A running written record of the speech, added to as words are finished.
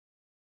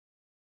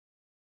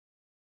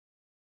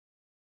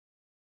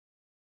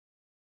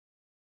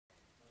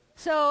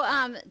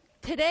So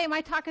today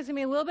my talk is going to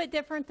be a little bit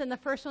different than the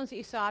first ones that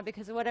you saw,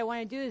 because what I want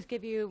to do is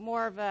give you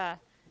more of a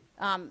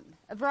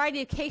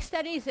variety of case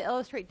studies that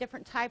illustrate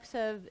different types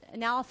of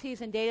analyses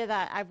and data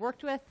that I've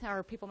worked with,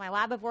 or people in my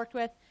lab have worked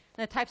with,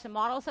 and the types of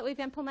models that we've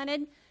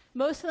implemented.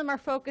 Most of them are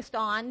focused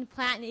on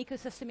plant and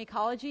ecosystem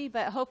ecology,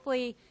 but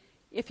hopefully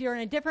if you're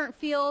in a different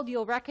field,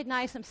 you'll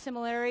recognize some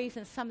similarities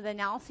in some of the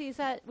analyses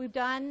that we've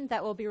done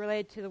that will be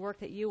related to the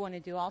work that you want to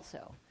do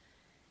also.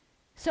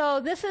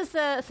 So this is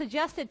the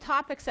suggested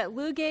topics that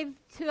Lou gave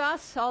to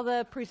us, all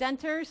the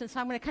presenters, and so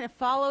I'm going to kind of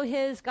follow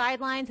his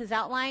guidelines, his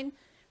outline.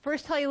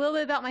 First, tell you a little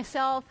bit about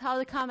myself, how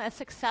to become as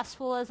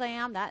successful as I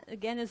am. That,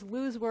 again, is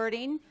Lou's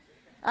wording.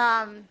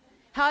 How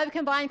I've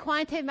combined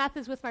quantitative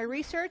methods with my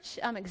research,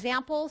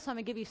 examples. So I'm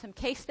going to give you some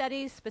case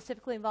studies,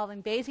 specifically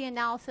involving Bayesian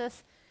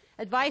analysis,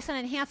 advice on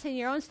enhancing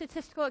your own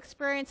statistical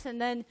experience, and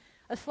then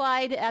a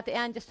slide at the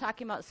end just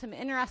talking about some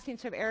interesting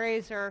sort of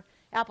areas or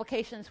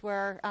applications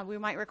where we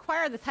might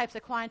require the types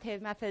of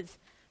quantitative methods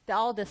that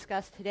I'll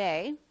discuss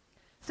today.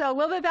 So a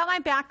little bit about my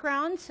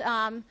background.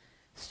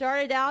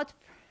 Started out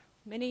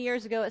many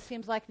years ago, it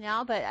seems like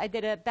now, but I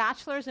did a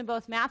bachelor's in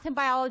both math and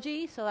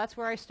biology, so that's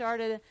where I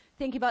started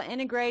thinking about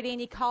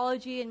integrating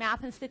ecology and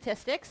math and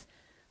statistics.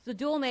 It's a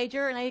dual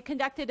major, and I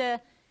conducted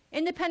an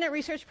independent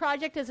research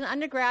project as an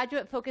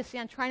undergraduate focusing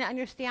on trying to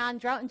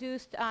understand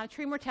drought-induced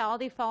tree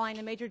mortality following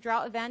a major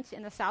drought event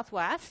in the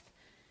Southwest.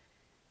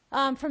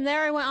 From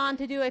there, I went on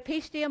to do a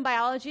PhD in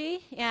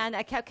biology, and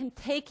I kept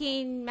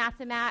taking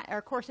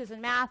courses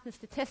in math and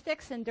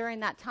statistics, and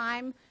during that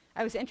time,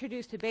 I was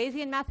introduced to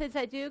Bayesian methods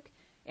at Duke,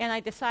 and I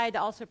decided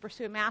to also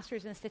pursue a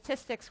master's in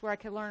statistics where I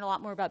could learn a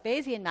lot more about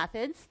Bayesian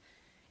methods.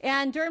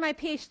 And during my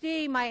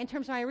PhD, in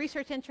terms of my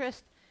research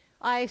interest,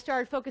 I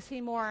started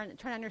focusing more on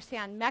trying to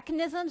understand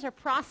mechanisms or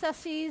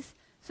processes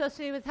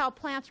associated with how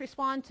plants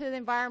respond to the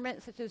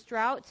environment, such as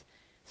drought.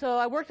 So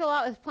I worked a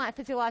lot with plant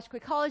physiological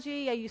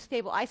ecology. I used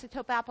stable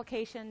isotope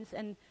applications.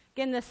 And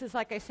again, this is,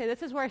 like I say,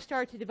 this is where I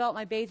started to develop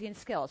my Bayesian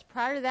skills.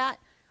 Prior to that,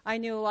 I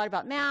knew a lot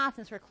about math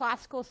and sort of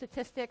classical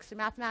statistics and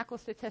mathematical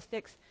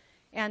statistics.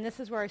 And this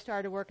is where I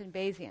started to work in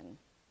Bayesian.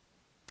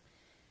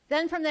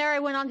 Then from there, I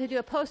went on to do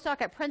a postdoc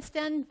at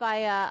Princeton by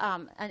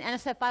an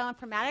NSF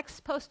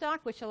bioinformatics postdoc,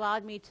 which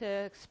allowed me to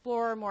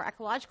explore more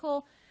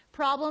ecological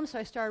problems. So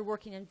I started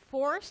working in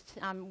forest,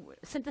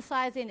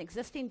 synthesizing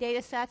existing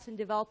data sets and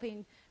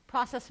developing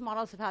process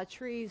models of how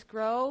trees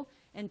grow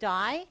and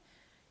die.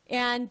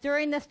 And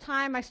during this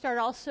time, I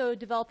started also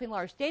developing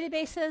large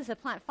databases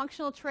of plant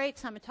functional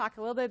traits. I'm going to talk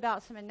a little bit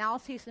about some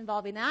analyses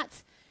involving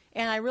that.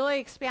 And I really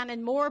expanded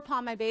more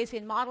upon my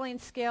Bayesian modeling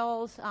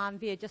skills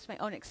via just my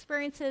own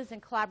experiences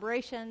and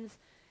collaborations,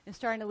 and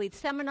starting to lead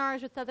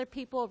seminars with other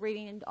people,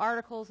 reading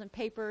articles and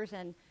papers,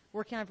 and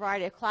working on a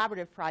variety of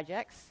collaborative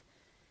projects.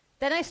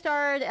 Then I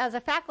started as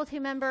a faculty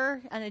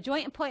member on a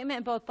joint appointment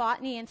in both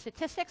botany and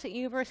statistics at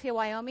University of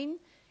Wyoming.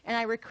 And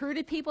I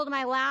recruited people to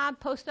my lab,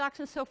 postdocs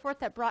and so forth,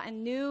 that brought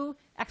in new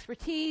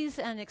expertise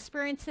and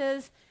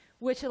experiences,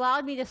 which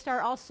allowed me to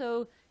start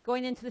also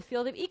going into the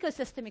field of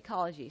ecosystem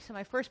ecology. So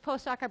my first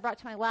postdoc I brought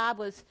to my lab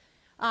was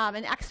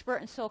an expert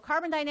in soil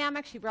carbon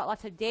dynamics. She brought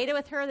lots of data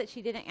with her that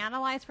she didn't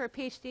analyze for a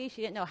PhD.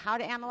 She didn't know how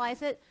to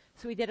analyze it.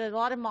 So we did a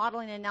lot of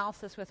modeling and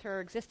analysis with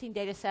her existing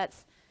data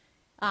sets,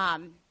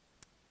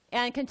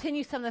 and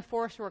continue some of the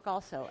forest work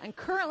also. And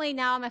currently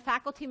now I'm a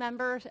faculty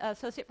member,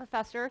 associate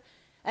professor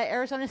at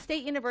Arizona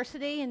State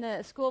University in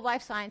the School of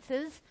Life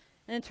Sciences.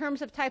 And in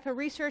terms of type of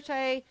research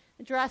I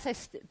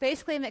address,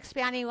 basically am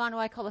expanding on what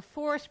I call the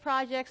forest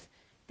projects,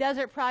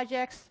 desert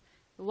projects,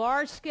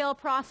 large-scale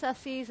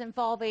processes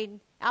involving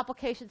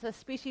applications of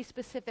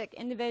species-specific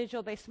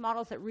individual-based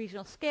models at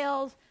regional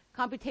scales,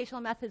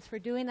 computational methods for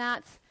doing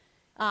that.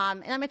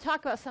 And I'm going to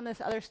talk about some of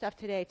this other stuff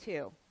today,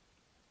 too.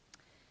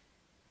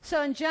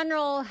 So in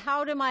general,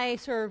 how do my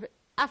sort of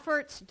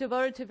efforts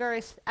devoted to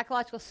various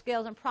ecological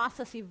scales and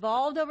process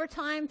evolved over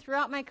time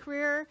throughout my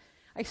career?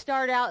 I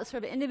started out at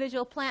sort of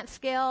individual plant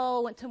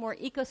scale, went to more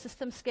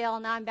ecosystem scale,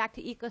 and now I'm back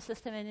to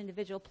ecosystem and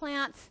individual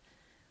plants.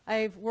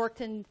 I've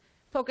worked and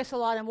focused a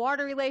lot on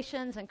water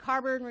relations and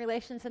carbon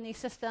relations in these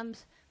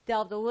systems,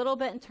 delved a little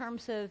bit in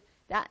terms of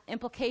that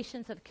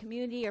implications of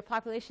community or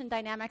population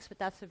dynamics, but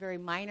that's a very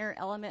minor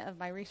element of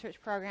my research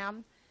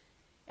program.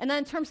 And then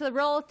in terms of the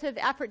relative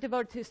effort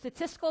devoted to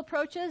statistical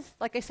approaches,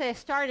 like I said, I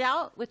started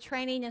out with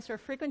training in sort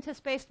of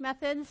frequentist-based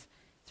methods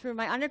through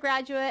my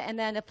undergraduate, and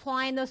then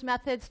applying those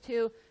methods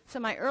to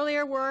some of my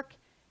earlier work,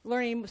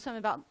 learning some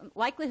about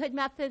likelihood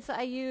methods that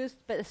I used.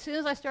 But as soon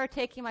as I started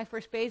taking my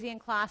first Bayesian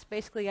class,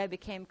 basically I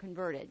became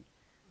converted.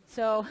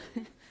 So,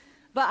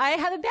 but I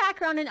have a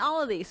background in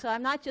all of these, so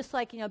I'm not just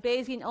like,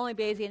 Bayesian, only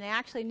Bayesian. I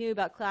actually knew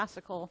about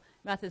classical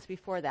methods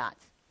before that.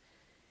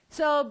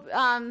 So,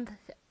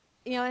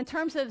 in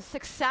terms of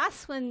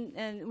success,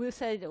 and Lou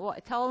said, well,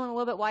 tell them a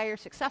little bit why you're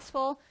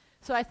successful.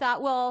 So I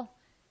thought, well,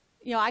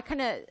 I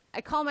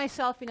call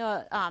myself,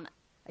 I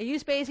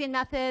use Bayesian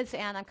methods,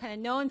 and I'm kind of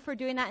known for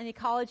doing that in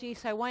ecology,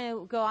 so I want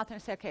to go out there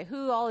and say, okay,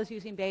 who all is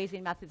using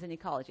Bayesian methods in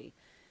ecology?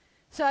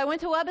 So I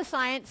went to Web of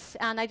Science,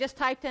 and I just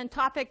typed in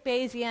topic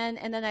Bayesian,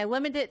 and then I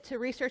limited it to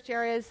research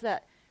areas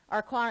that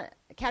are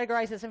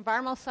categorized as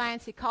environmental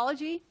science,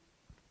 ecology.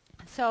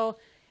 So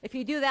if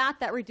you do that,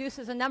 that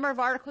reduces the number of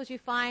articles you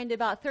find to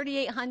about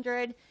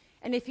 3,800.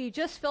 And if you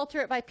just filter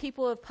it by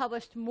people who have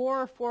published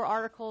more or 4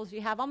 articles,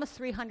 you have almost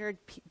 300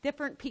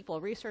 different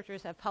people,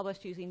 researchers have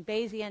published using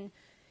Bayesian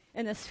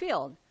in this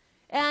field.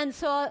 And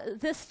so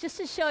this just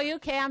to show you,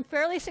 okay, I'm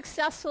fairly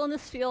successful in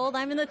this field.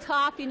 I'm in the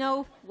top, you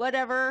know,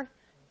 whatever,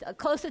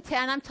 close to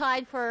 10. I'm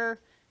tied for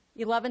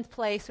 11th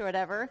place or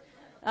whatever.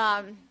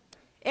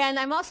 And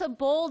I'm also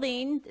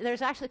bolding.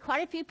 There's actually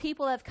quite a few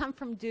people that have come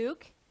from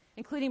Duke,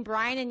 including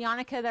Brian and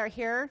Yannicka that are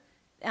here.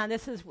 And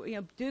this is, you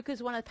know, Duke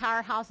is one of the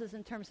powerhouses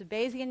in terms of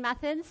Bayesian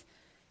methods.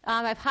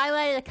 I've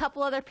highlighted a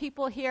couple other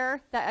people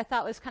here that I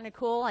thought was kind of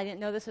cool. I didn't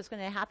know this was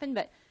going to happen,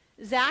 but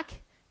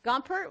Zach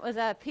Gumpert was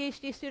a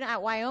PhD student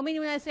at Wyoming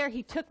when I was there.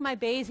 He took my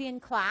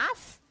Bayesian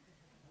class,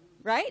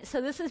 right?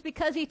 So this is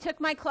because he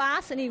took my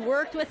class and he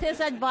worked with his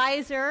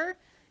advisor.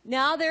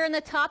 Now they're in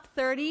the top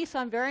 30, so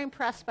I'm very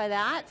impressed by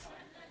that.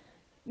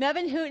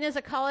 Mevin Hooten is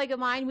a colleague of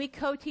mine. We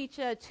co-teach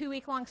a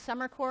 2-week-long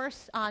summer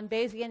course on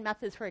Bayesian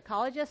methods for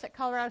ecologists at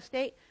Colorado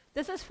State.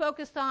 This is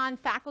focused on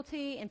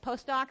faculty and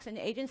postdocs and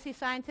agency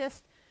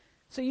scientists.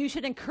 So you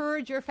should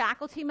encourage your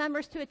faculty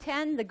members to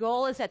attend. The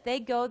goal is that they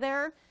go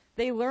there,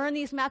 they learn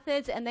these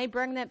methods, and they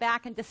bring them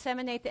back and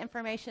disseminate the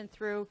information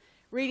through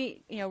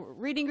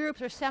reading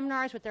groups or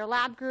seminars with their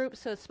lab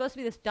groups. So it's supposed to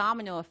be this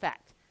domino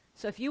effect.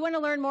 So if you want to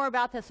learn more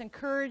about this,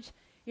 encourage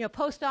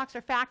postdocs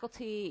or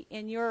faculty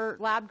in your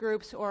lab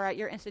groups or at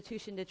your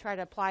institution to try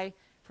to apply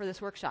for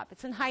this workshop.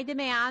 It's in high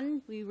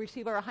demand. We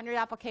receive over 100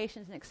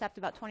 applications and accept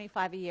about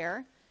 25 a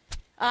year.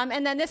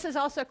 And then this is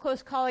also a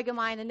close colleague of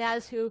mine,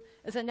 Inez, who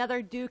is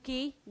another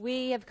Dookie.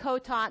 We have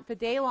co-taught the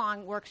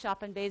day-long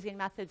workshop on Bayesian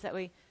methods that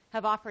we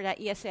have offered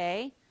at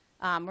ESA.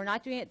 We're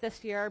not doing it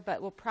this year,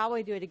 but we'll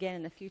probably do it again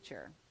in the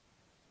future.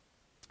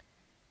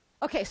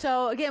 Okay,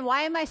 so again,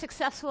 why am I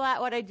successful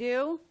at what I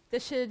do?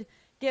 This should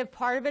give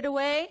part of it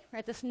away,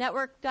 right? This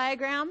network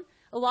diagram.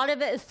 A lot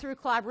of it is through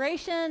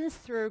collaborations,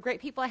 through great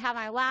people I have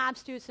in my lab.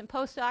 Students and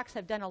postdocs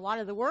have done a lot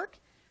of the work,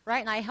 right?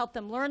 And I help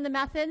them learn the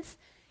methods.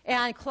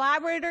 And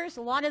collaborators,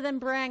 a lot of them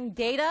bring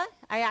data.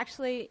 I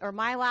actually, or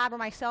my lab or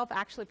myself,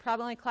 actually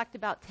probably only collect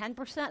about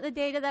 10% of the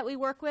data that we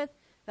work with.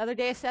 The other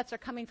data sets are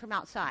coming from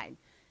outside.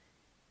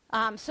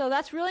 So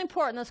that's really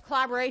important. Those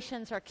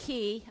collaborations are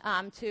key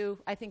to,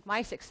 I think,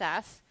 my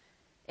success.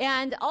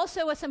 And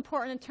also what's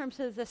important in terms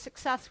of the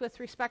success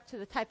with respect to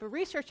the type of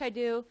research I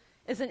do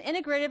is an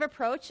integrative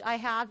approach. I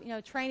have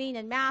training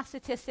in math,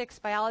 statistics,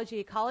 biology,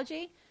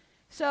 ecology.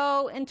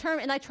 So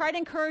and I try to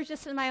encourage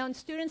this in my own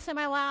students in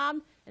my lab,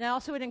 and I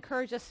also would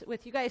encourage this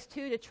with you guys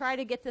too to try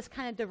to get this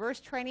kind of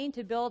diverse training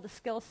to build a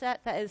skill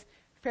set that is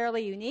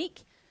fairly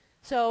unique.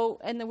 So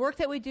in the work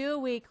that we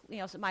do,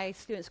 so my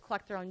students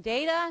collect their own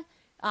data.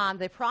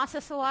 They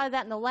process a lot of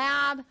that in the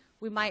lab.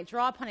 We might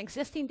draw upon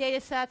existing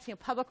data sets,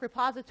 public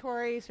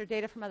repositories or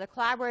data from other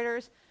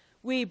collaborators.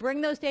 We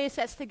bring those data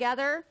sets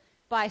together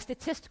by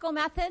statistical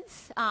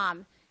methods.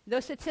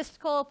 Those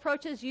statistical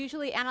approaches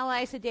usually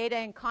analyze the data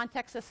in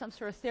context of some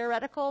sort of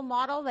theoretical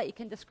model that you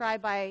can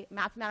describe by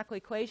mathematical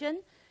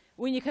equation.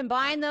 When you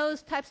combine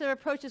those types of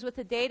approaches with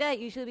the data, it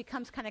usually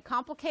becomes kind of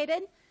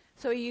complicated.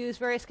 So we use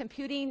various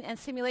computing and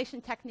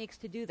simulation techniques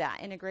to do that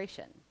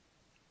integration.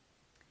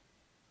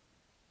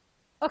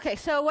 Okay,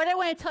 so what I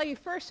want to tell you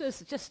first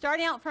was just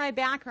starting out from my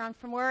background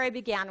from where I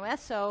began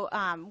with. So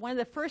one of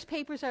the first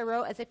papers I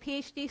wrote as a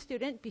PhD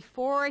student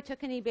before I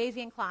took any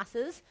Bayesian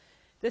classes,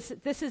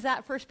 this is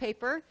that first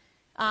paper.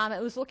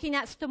 It was looking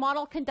at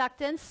stomatal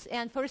conductance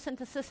and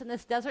photosynthesis in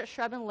this desert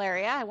shrub in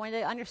Laria. I wanted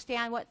to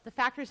understand what the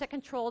factors that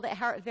controlled it,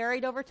 how it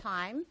varied over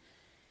time.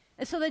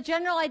 And so the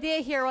general idea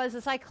here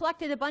was I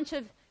collected a bunch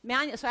of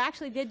manual, so I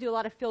actually did do a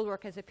lot of field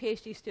work as a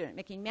PhD student,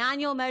 making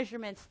manual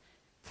measurements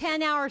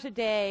 10 hours a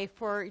day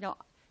for,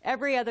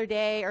 every other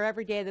day or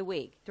every day of the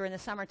week during the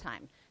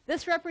summertime.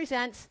 This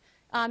represents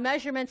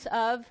measurements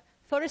of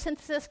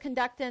photosynthesis,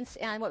 conductance,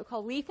 and what we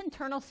call leaf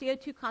internal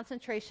CO2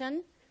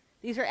 concentration.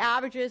 These are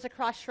averages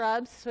across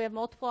shrubs, so we have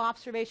multiple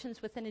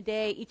observations within a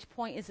day. Each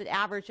point is an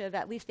average of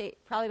at least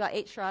probably about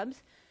 8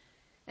 shrubs.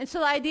 And so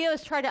the idea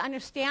was try to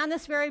understand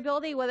this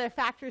variability, what are the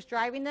factors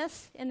driving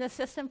this in the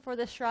system for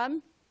the shrub.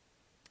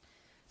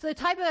 So the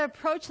type of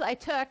approach that I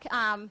took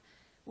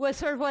was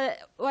sort of what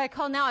I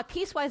call now a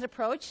piecewise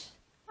approach.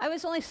 I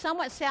was only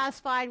somewhat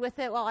satisfied with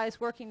it while I was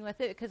working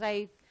with it because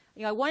I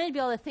wanted to be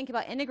able to think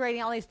about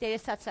integrating all these data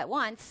sets at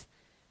once.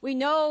 We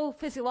know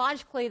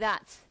physiologically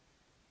that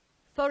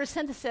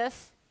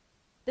photosynthesis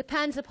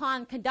depends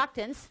upon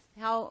conductance,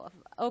 how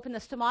open the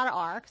stomata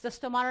are, because the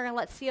stomata are going to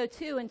let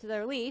CO2 into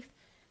their leaf.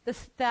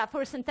 That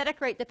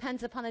photosynthetic rate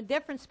depends upon the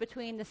difference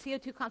between the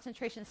CO2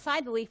 concentration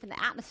inside the leaf and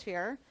the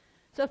atmosphere.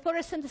 So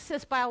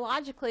photosynthesis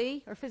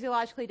biologically or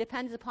physiologically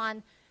depends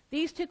upon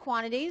these two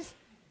quantities.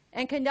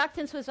 And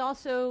conductance was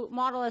also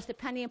modeled as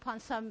depending upon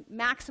some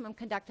maximum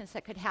conductance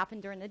that could happen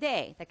during the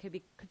day that could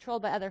be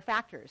controlled by other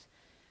factors.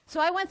 So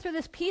I went through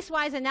this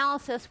piecewise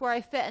analysis where I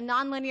fit a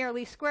nonlinear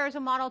least squares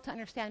of model to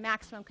understand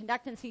maximum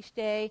conductance each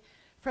day.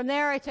 From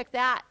there, I took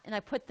that and I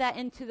put that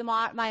into the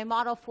my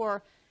model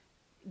for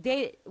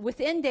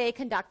within day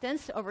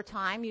conductance over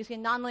time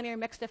using a nonlinear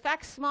mixed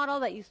effects model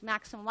that used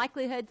maximum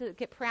likelihood to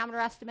get parameter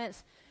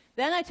estimates.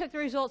 Then I took the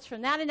results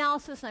from that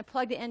analysis and I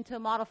plugged it into a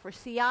model for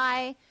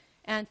CI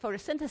and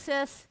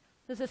photosynthesis.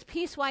 There's this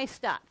piecewise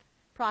step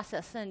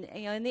process, and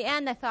in the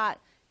end I thought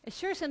it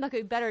sure seemed like it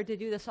would be better to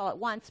do this all at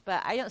once,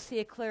 but I don't see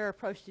a clear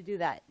approach to do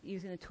that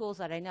using the tools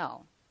that I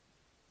know.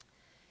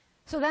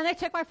 So then I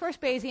took my first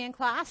Bayesian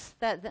class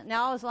that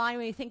now is allowing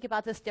me to think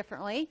about this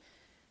differently.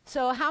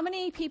 So how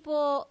many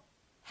people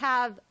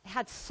have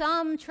had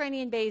some training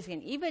in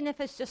Bayesian, even if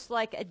it's just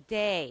like a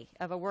day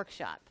of a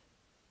workshop?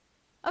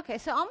 Okay,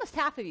 so almost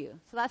half of you,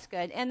 so that's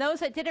good. And those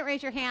that didn't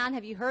raise your hand,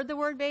 have you heard the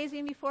word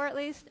Bayesian before at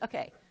least?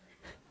 Okay.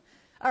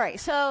 All right,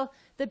 so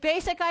the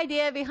basic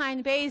idea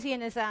behind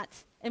Bayesian is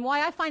that, and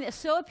why I find it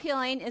so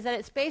appealing, is that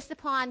it's based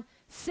upon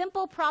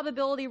simple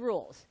probability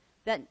rules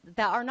that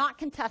are not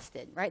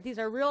contested, right? These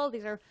are real,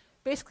 these are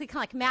basically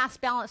kind of like mass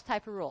balance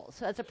type of rules.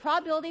 So it's a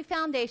probability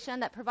foundation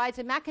that provides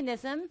a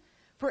mechanism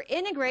for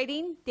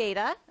integrating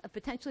data, of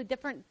potentially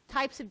different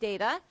types of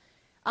data,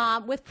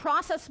 with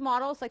process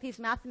models like these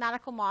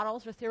mathematical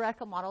models or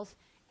theoretical models,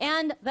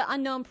 and the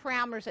unknown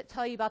parameters that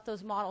tell you about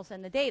those models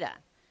and the data.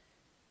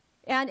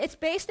 And it's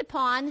based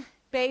upon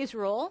Bayes'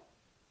 rule,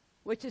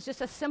 which is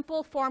just a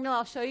simple formula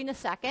I'll show you in a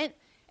second.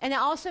 And it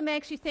also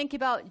makes you think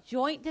about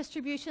joint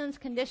distributions,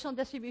 conditional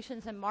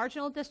distributions, and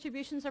marginal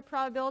distributions of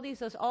probabilities.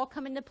 Those all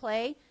come into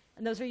play,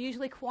 and those are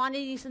usually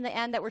quantities in the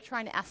end that we're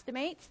trying to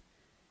estimate.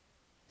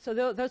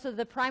 So those are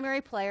the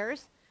primary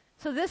players.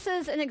 So this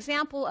is an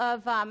example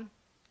of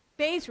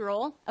Bayes'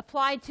 rule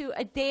applied to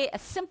a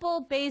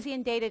simple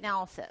Bayesian data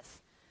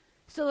analysis.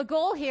 So the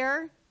goal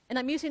here, and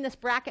I'm using this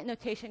bracket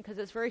notation because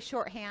it's very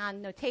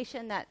shorthand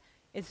notation that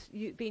is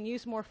being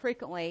used more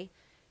frequently.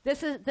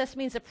 This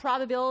means the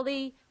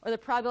probability or the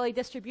probability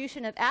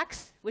distribution of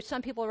x, which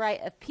some people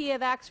write of p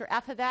of x or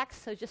f of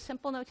x, so just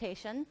simple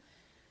notation.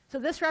 So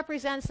this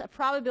represents a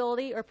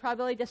probability or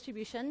probability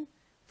distribution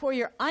for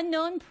your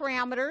unknown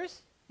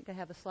parameters. I think I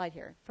have a slide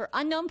here. For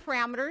unknown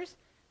parameters,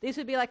 these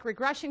would be like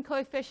regression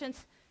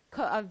coefficients,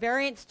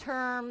 variance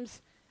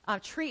terms,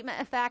 treatment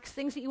effects,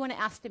 things that you want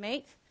to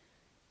estimate.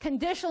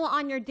 Conditional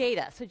on your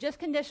data, so just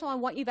conditional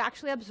on what you've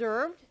actually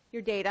observed,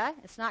 your data.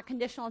 It's not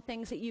conditional on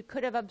things that you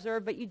could have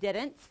observed but you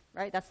didn't,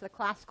 right? That's the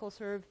classical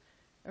sort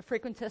of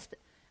frequentist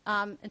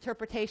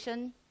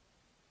interpretation.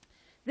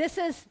 This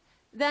is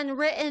then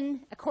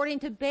written according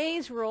to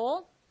Bayes'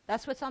 rule.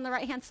 That's what's on the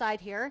right-hand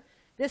side here.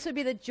 This would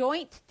be the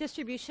joint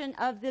distribution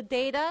of the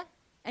data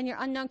and your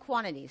unknown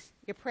quantities,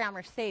 your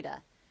parameters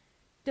theta,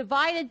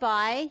 divided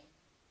by,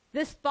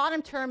 this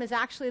bottom term is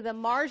actually the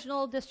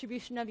marginal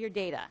distribution of your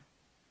data.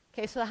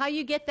 Okay, so how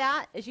you get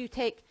that is you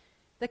take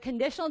the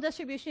conditional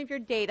distribution of your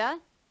data,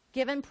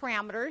 given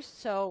parameters.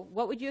 So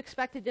what would you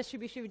expect the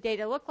distribution of your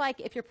data to look like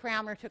if your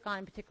parameter took on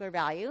a particular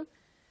value,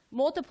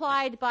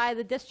 multiplied by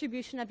the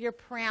distribution of your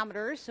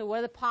parameters. So what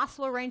are the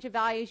possible range of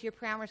values your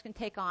parameters can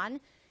take on,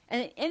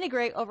 and then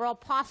integrate overall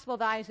possible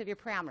values of your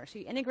parameters. So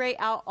you integrate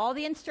out all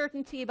the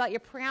uncertainty about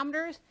your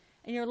parameters,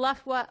 and you're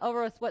left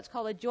over with what's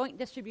called a joint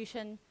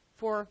distribution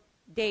for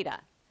data.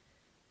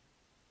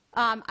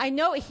 I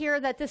note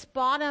here that this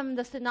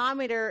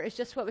denominator is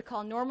just what we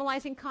call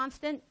normalizing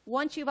constant.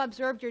 Once you've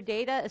observed your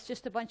data, it's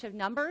just a bunch of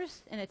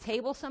numbers in a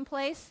table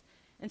someplace.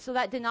 And so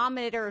that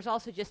denominator is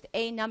also just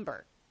a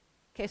number.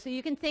 Okay, so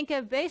you can think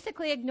of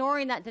basically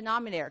ignoring that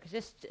denominator,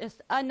 because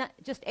just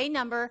a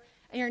number,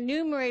 and your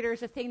numerator is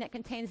the thing that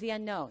contains the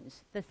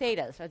unknowns. The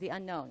thetas are the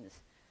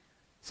unknowns.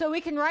 So we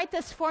can write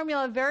this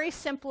formula very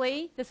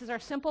simply. This is our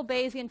simple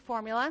Bayesian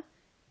formula.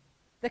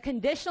 The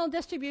conditional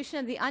distribution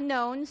of the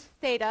unknowns,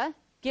 theta,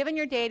 given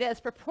your data, is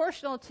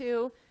proportional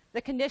to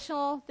the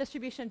conditional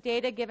distribution of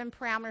data given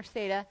parameters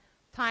theta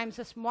times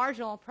this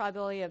marginal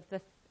probability of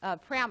the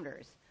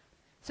parameters.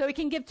 So we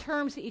can give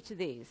terms to each of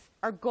these.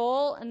 Our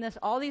goal in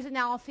all these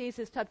analyses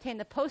is to obtain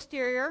the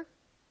posterior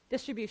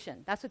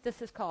distribution. That's what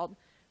this is called,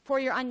 for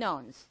your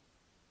unknowns,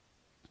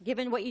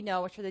 given what you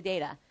know, which are the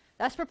data.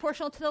 That's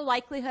proportional to the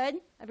likelihood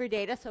of your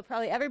data. So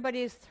probably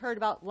everybody's heard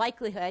about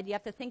likelihood. You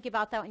have to think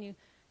about that when you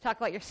talk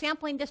about your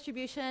sampling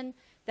distribution.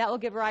 That will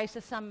give rise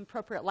to some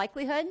appropriate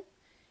likelihood.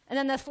 And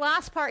then this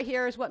last part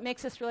here is what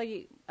makes this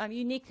really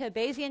unique to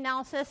Bayesian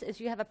analysis, is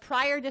you have a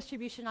prior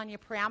distribution on your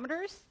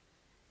parameters.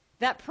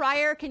 That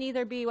prior can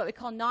either be what we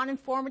call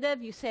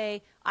non-informative. You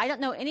say, I don't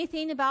know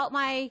anything about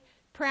my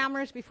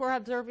parameters before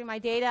observing my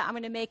data. I'm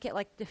going to make it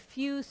like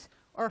diffuse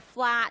or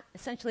flat.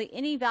 Essentially,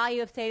 any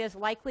value of theta is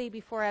likely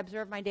before I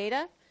observe my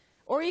data.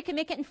 Or you can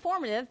make it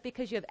informative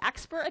because you have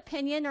expert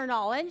opinion or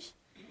knowledge,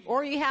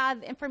 or you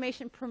have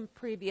information from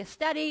previous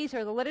studies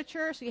or the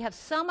literature, so you have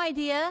some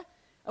idea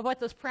of what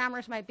those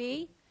parameters might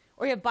be.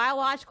 Or you have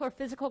biological or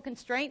physical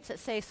constraints that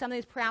say some of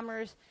these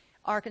parameters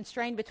are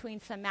constrained between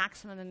some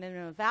maximum and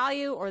minimum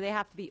value, or they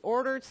have to be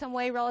ordered some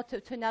way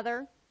relative to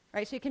another.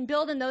 Right? So you can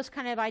build in those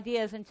kind of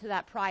ideas into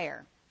that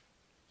prior,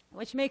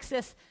 which makes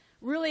this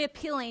really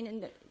appealing,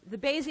 and the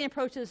Bayesian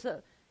approach is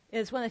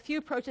one of the few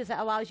approaches that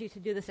allows you to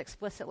do this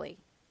explicitly.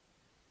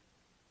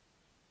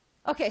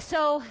 Okay,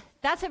 so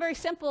that's a very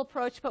simple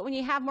approach, but when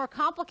you have more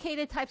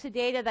complicated types of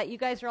data that you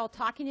guys are all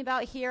talking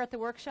about here at the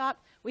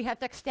workshop, we have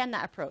to extend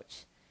that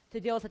approach to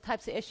deal with the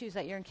types of issues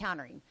that you're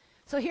encountering.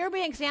 So here will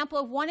be an example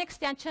of one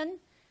extension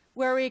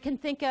where we can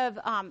think of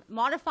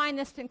modifying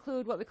this to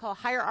include what we call a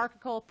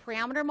hierarchical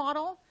parameter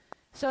model.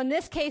 So in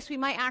this case, we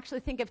might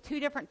actually think of two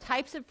different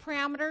types of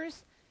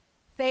parameters,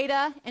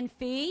 theta and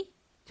phi,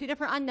 two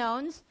different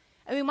unknowns.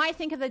 And we might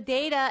think of the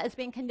data as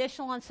being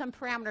conditional on some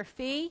parameter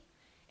phi.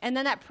 And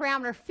then that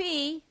parameter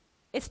phi,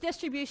 its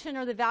distribution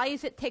or the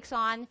values it takes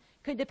on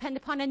could depend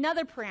upon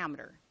another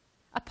parameter,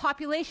 a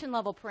population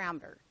level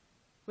parameter,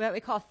 what we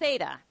call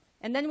theta.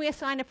 And then we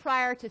assign a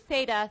prior to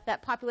theta,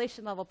 that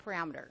population level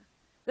parameter.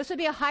 This would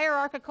be a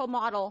hierarchical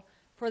model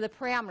for the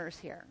parameters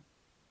here.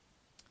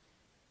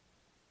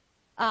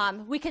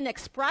 We can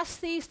express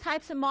these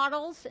types of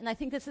models, and I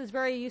think this is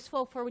very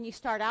useful for when you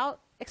start out.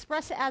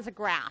 Express it as a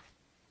graph,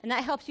 and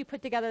that helps you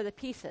put together the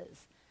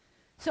pieces.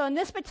 So in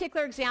this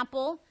particular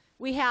example,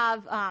 we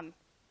have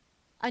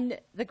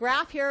the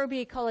graph here would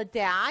be called a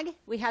DAG.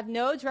 We have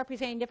nodes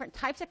representing different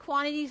types of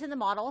quantities in the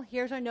model.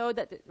 Here's a node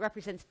that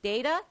represents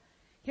data.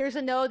 Here's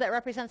a node that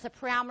represents the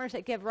parameters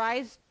that give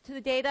rise to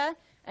the data.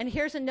 And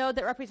here's a node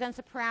that represents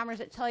the parameters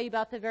that tell you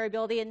about the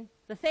variability in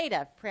the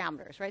theta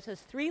parameters, right? So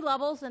there's 3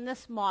 levels in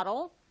this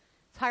model.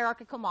 It's a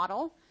hierarchical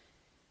model.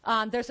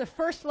 There's a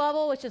first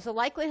level, which is the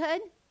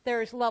likelihood.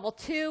 There's level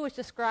 2, which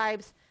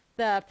describes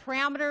the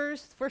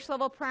parameters, first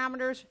level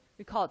parameters.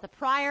 We call it the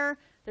prior.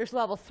 There's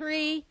level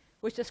 3,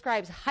 which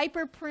describes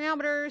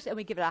hyperparameters, and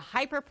we give it a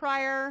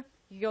hyperprior.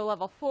 You go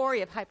level 4,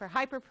 you have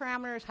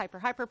hyperparameters,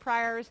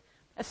 hyperpriors.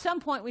 At some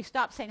point, we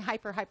stop saying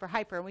hyper,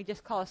 and we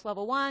just call this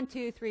level 1,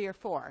 2, 3, or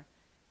 4.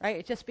 Right?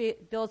 It just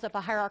builds up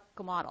a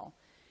hierarchical model.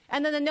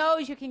 And then the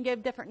nodes, you can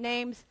give different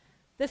names.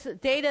 This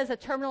data is a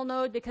terminal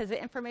node because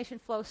the information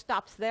flow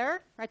stops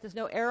there. Right? There's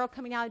no arrow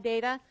coming out of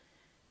data.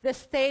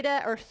 This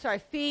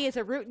phi is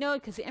a root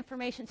node because the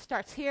information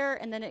starts here,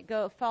 and then it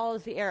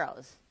follows the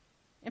arrows.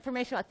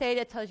 Information about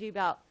theta tells you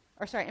about,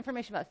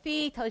 information about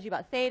phi tells you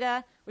about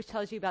theta, which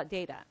tells you about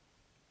data.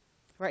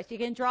 Right, so you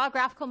can draw a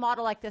graphical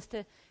model like this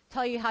to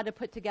tell you how to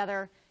put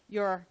together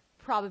your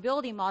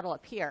probability model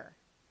up here.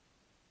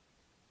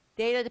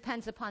 Data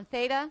depends upon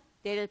theta,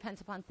 data depends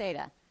upon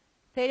theta.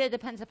 Theta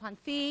depends upon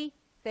phi,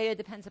 theta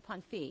depends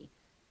upon phi.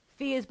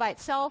 Phi is by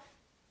itself,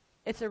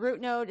 it's a root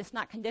node, it's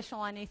not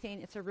conditional on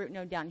anything, it's a root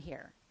node down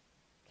here.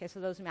 Okay, so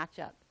those match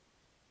up.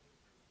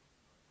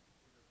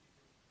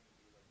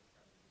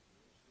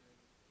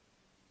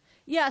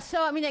 Yeah,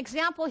 so I mean, an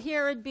example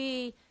here would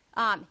be,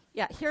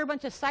 here are a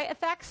bunch of site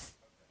effects,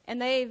 and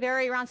they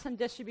vary around some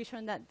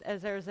distribution that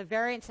as there's a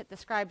variance that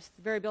describes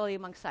the variability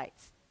among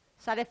sites.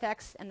 Side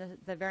effects and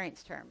the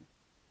variance term.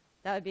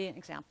 That would be an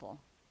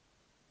example.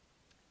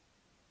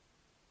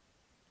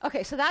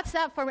 Okay, so that's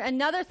that for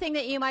another thing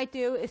that you might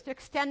do is to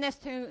extend this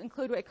to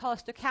include what we call a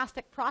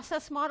stochastic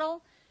process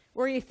model,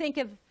 where you think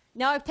of,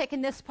 now I've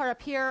taken this part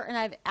up here and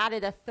I've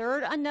added a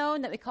third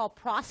unknown that we call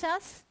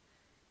process.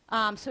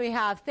 So we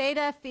have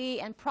theta, phi,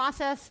 and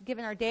process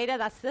given our data.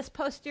 That's this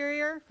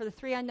posterior for the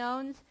 3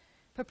 unknowns,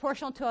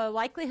 proportional to a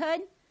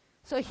likelihood.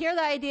 So here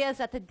the idea is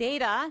that the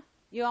data,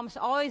 you almost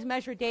always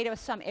measure data with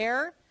some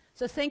error.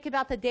 So think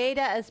about the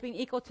data as being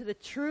equal to the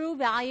true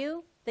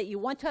value that you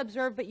want to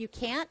observe but you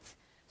can't.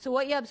 So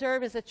what you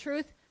observe is the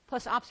truth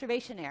plus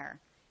observation error.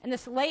 And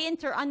this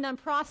latent or unknown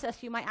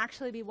process you might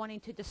actually be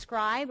wanting to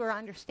describe or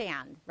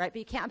understand, right? But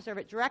you can't observe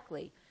it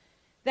directly.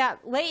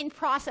 That latent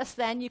process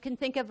then you can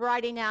think of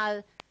writing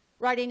as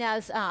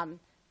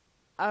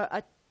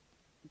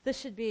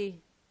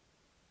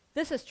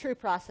this is true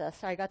process.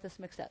 Sorry, I got this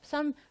mixed up.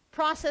 Some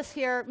process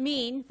here,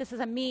 mean, this is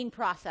a mean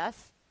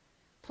process,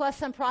 plus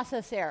some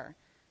process error.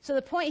 So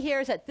the point here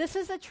is that this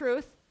is the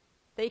truth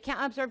that you can't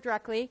observe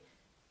directly.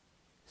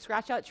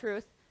 Scratch out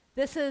truth.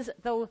 This is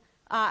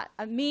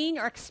a mean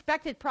or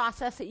expected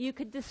process that you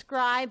could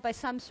describe by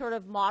some sort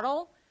of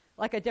model,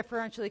 like a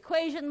differential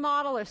equation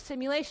model or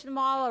simulation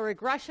model or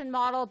regression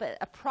model, but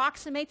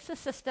approximates the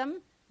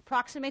system,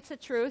 approximates the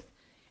truth.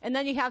 And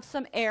then you have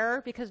some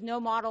error because no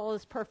model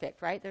is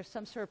perfect, right? There's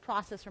some sort of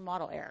process or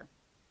model error.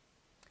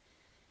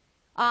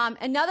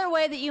 Another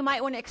way that you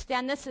might want to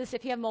extend this is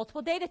if you have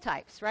multiple data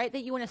types, right?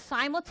 That you want to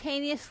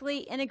simultaneously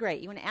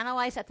integrate. You want to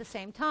analyze at the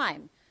same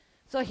time.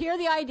 So here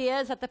the idea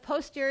is that the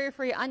posterior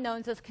for your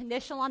unknowns is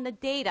conditional on the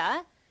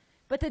data,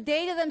 but the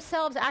data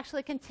themselves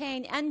actually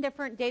contain n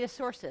different data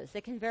sources.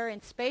 They can vary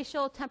in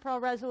spatial, temporal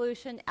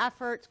resolution,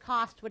 effort,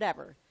 cost,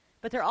 whatever.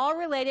 But they're all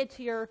related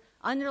to your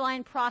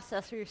underlying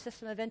process or your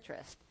system of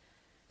interest.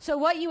 So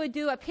what you would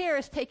do up here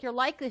is take your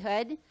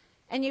likelihood,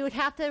 and you would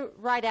have to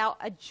write out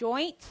a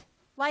joint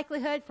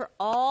likelihood for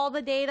all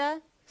the data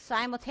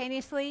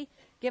simultaneously,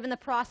 given the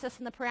process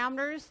and the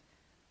parameters.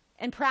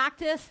 In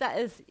practice, that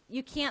is,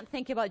 you can't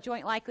think about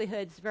joint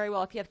likelihoods very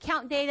well. If you have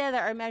count data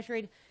that are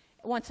measured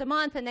once a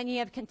month, and then you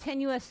have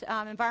continuous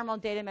environmental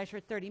data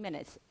measured 30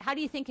 minutes, how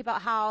do you think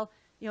about how,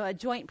 a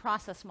joint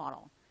process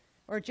model?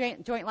 or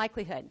joint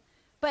likelihood.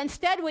 But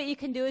instead what you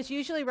can do is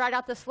usually write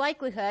out this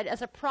likelihood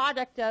as a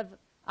product of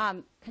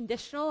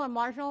conditional and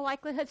marginal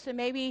likelihood. So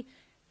maybe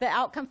the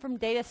outcome from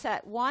data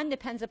set 1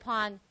 depends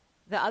upon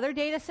the other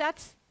data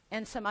sets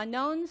and some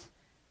unknowns.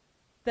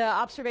 The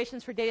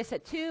observations for data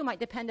set 2 might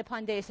depend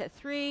upon data set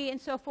 3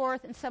 and so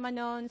forth, and some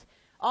unknowns,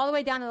 all the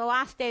way down to the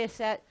last data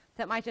set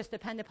that might just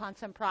depend upon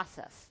some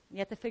process. You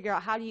have to figure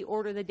out how do you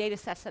order the data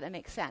sets so that it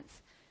makes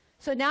sense.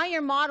 So now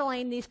you're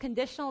modeling these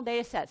conditional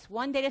data sets,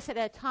 one data set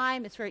at a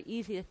time. It's very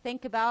easy to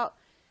think about.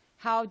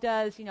 How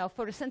does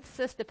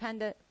photosynthesis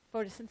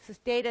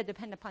data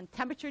depend upon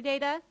temperature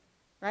data,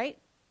 right?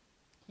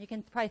 You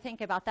can probably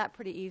think about that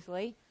pretty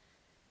easily.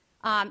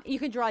 You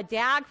can draw a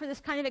DAG for this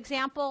kind of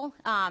example.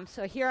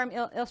 So here I'm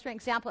illustrating an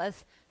example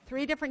as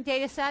 3 different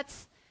data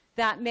sets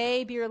that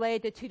may be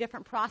related to 2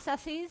 different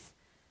processes.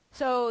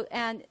 So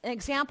an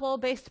example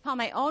based upon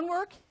my own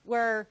work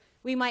where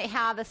we might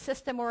have a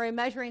system where we're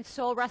measuring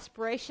soil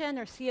respiration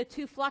or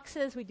CO2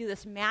 fluxes. We do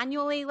this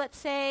manually, let's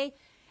say,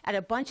 at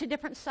a bunch of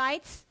different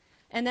sites.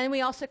 And then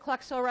we also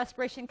collect soil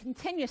respiration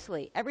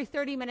continuously, every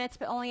 30 minutes,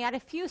 but only at a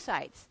few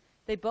sites.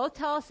 They both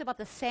tell us about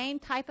the same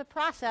type of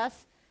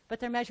process, but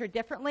they're measured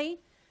differently.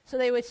 So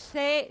they would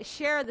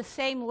share the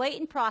same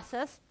latent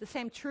process, the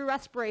same true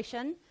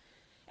respiration.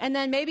 And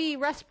then maybe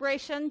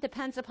respiration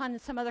depends upon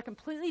some other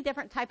completely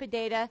different type of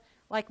data,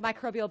 like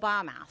microbial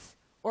biomass,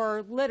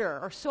 or litter,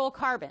 or soil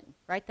carbon,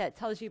 right? That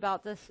tells you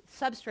about the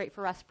substrate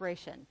for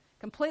respiration.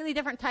 Completely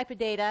different type of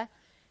data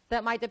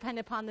that might depend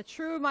upon the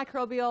true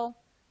microbial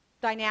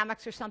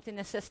dynamics or something in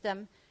the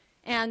system.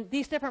 And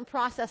these different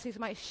processes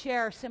might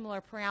share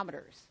similar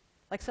parameters,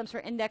 like some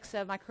sort of index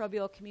of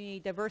microbial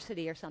community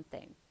diversity or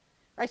something.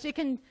 Right, so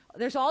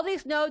there's all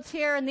these nodes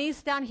here, and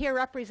these down here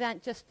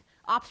represent just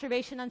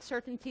observation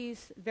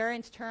uncertainties,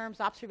 variance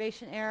terms,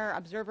 observation error,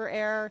 observer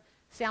error,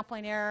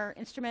 sampling error,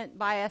 instrument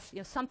bias,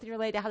 something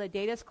related to how the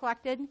data is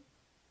collected.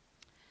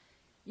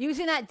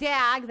 Using that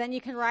DAG, then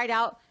you can write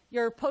out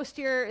your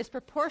posterior is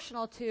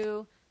proportional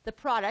to the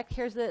product.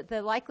 Here's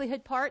the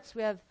likelihood parts.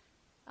 We have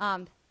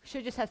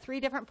should just have 3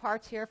 different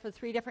parts here for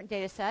 3 different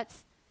data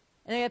sets.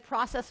 And then we have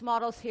process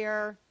models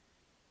here,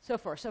 so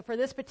forth. So for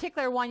this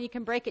particular one, you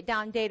can break it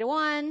down data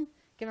 1,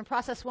 given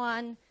process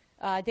 1,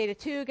 data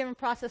 2, given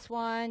process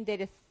 1,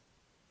 data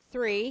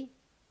 3.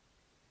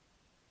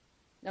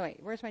 No, wait,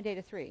 where's my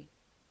data 3?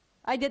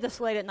 I did this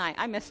late at night.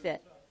 I missed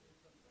it.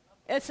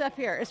 It's up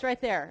here. It's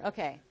right there.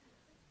 Okay.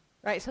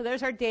 Right, so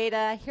there's our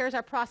data. Here's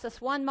our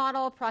process 1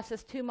 model,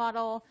 process 2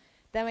 model.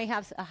 Then we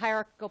have a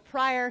hierarchical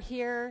prior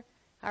here.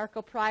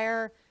 Hierarchical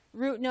prior,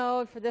 root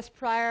node for this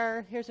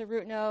prior. Here's a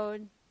root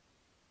node.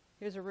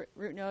 Here's a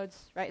root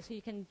nodes, right? So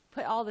you can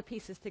put all the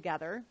pieces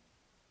together.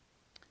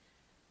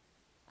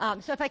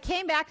 So if I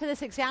came back to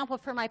this example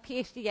for my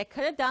PhD, I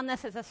could have done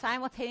this as a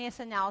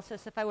simultaneous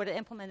analysis if I would have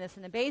implemented this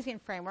in the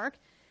Bayesian framework.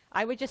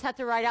 I would just have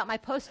to write out my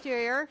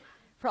posterior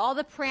for all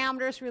the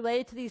parameters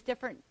related to these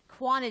different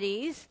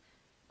quantities,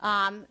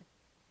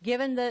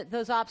 given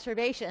those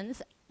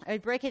observations. I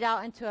would break it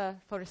out into a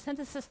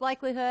photosynthesis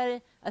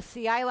likelihood, a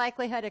CI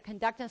likelihood, a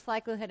conductance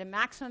likelihood, a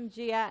maximum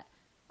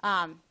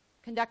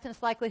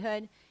conductance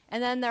likelihood,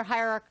 and then their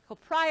hierarchical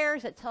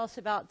priors that tell us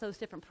about those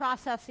different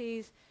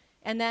processes,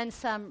 and then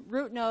some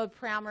root node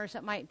parameters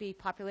that might be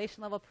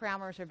population level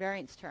parameters or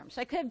variance terms.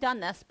 So I could have done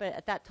this, but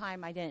at that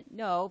time I didn't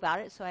know about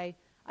it, so I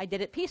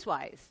did it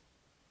piecewise.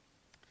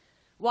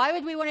 Why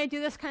would we want to do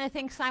this kind of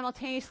thing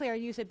simultaneously or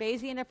use a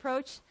Bayesian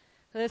approach?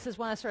 So this is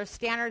one of the sort of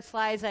standard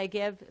slides I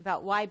give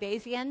about why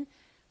Bayesian.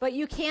 But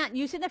you can't,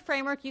 using the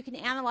framework, you can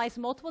analyze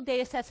multiple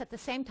data sets at the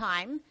same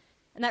time.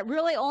 And that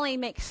really only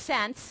makes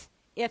sense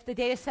if the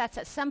data sets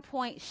at some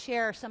point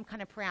share some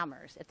kind of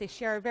parameters, if they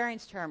share a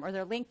variance term or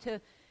they're linked to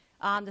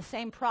the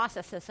same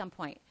process at some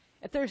point.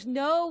 If there's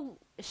no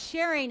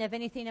sharing of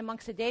anything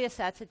amongst the data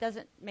sets, you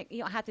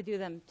don't have to do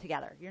them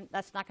together.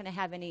 That's not going to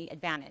have any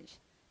advantage.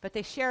 But if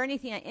they share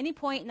anything at any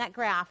point in that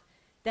graph,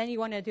 then you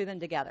want to do them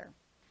together.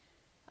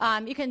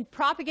 You can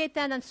propagate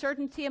that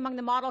uncertainty among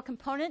the model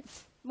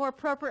components more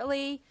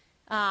appropriately.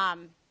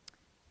 Another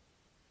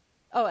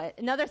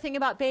thing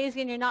about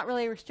Bayesian, you're not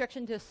really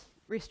restricted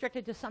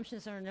to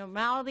assumptions of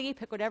normality.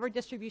 Pick whatever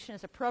distribution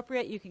is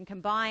appropriate. You can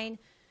combine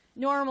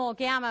normal,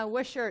 gamma,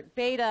 Wishart,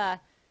 beta,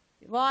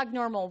 log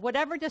normal.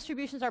 Whatever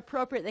distributions are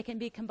appropriate, they can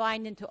be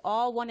combined into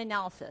all one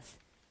analysis.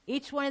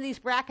 Each one of these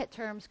bracket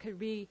terms could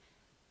be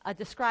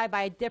described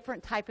by a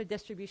different type of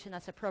distribution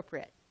that's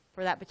appropriate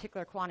for that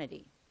particular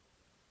quantity.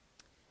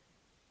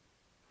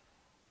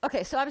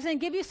 Okay, so I was going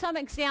to give you some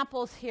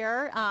examples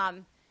here,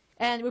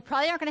 and we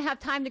probably aren't going to have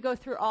time to go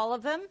through all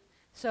of them.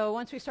 So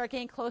once we start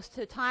getting close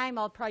to time,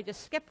 I'll probably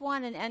just skip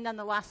one and end on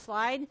the last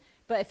slide.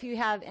 But if you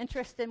have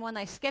interest in one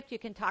I skipped, you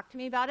can talk to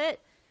me about it.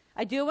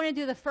 I do want to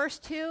do the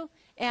first 2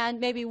 and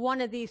maybe one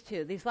of these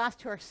 2. These last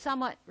 2 are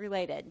somewhat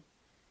related.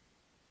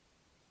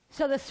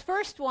 So this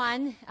first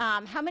one,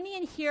 how many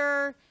in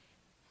here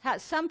at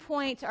some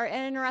point are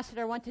interested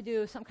or want to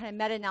do some kind of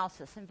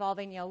meta-analysis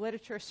involving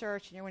literature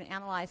search and you want to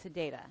analyze the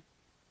data?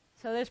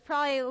 So there's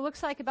probably, it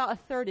looks like about a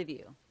third of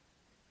you.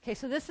 Okay,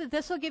 so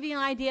this will give you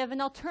an idea of an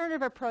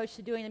alternative approach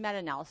to doing a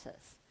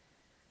meta-analysis.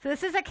 So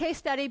this is a case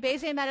study,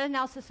 Bayesian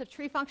meta-analysis of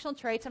tree functional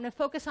traits. I'm going to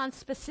focus on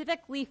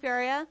specific leaf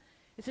area.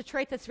 It's a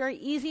trait that's very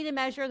easy to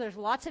measure. There's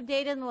lots of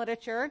data in the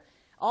literature.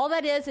 All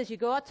that is you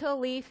go out to a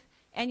leaf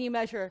and you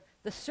measure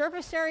the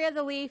surface area of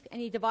the leaf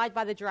and you divide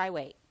by the dry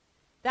weight.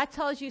 That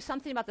tells you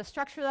something about the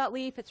structure of that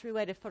leaf. It's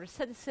related to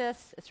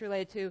photosynthesis. It's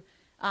related to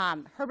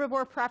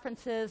herbivore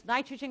preferences,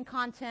 nitrogen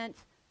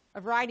content, a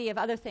variety of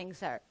other things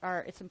that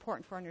it's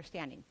important for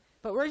understanding.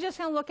 But we're just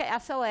going to look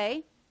at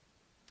SLA.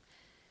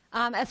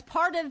 As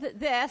part of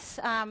this,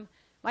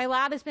 my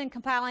lab has been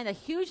compiling a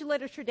huge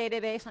literature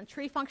database on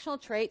tree functional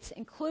traits,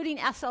 including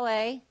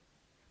SLA,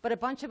 but a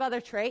bunch of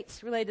other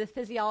traits related to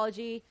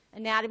physiology,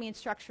 anatomy, and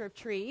structure of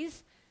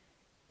trees.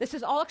 This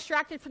is all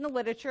extracted from the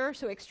literature,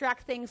 so we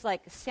extract things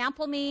like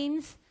sample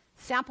means,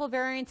 sample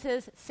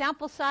variances,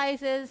 sample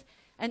sizes,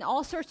 and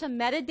all sorts of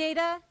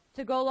metadata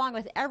to go along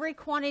with every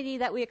quantity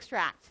that we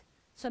extract.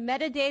 So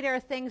metadata are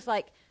things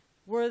like,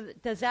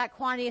 does that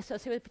quantity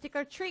associate with a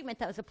particular treatment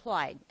that was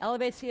applied,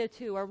 elevated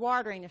CO2 or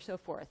watering or so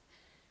forth?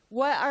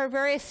 What are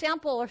various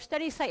sample or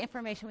study site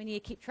information we need to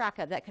keep track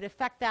of that could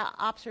affect that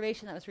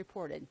observation that was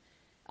reported?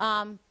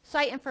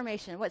 Site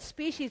information, what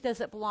species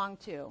does it belong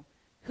to?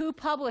 Who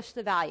published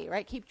the value,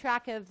 right? Keep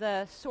track of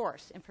the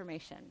source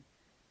information.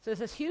 So there's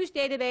this huge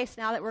database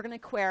now that we're going to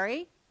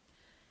query.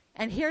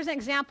 And here's an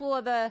example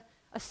of a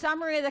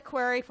summary of the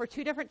query for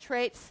two different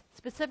traits,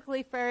 specific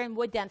leaf area and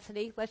wood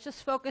density. Let's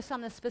just focus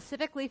on the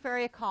specific leaf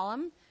area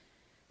column.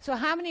 So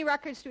how many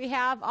records do we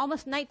have?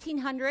 Almost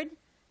 1,900,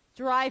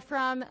 derived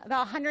from about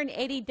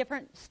 180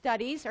 different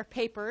studies or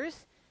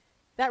papers.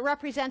 That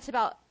represents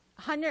about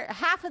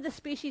half of the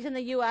species in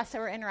the U.S. that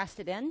we're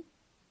interested in.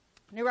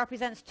 And it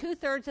represents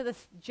 2/3 of the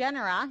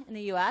genera in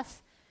the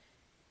U.S.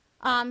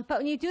 But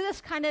when you do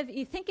this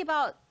you think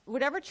about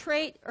whatever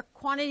trait or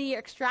quantity you're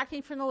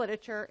extracting from the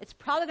literature, it's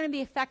probably going to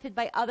be affected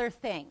by other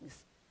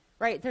things,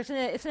 right?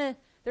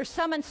 There's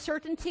some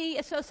uncertainty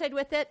associated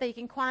with it that you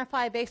can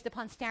quantify based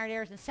upon standard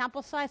errors and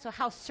sample size. So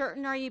how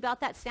certain are you about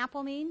that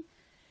sample mean?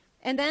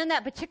 And then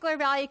that particular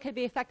value could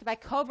be affected by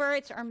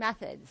covariates or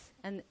methods.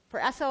 And for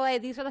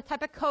SLA, these are the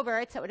type of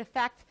covariates that would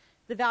affect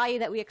the value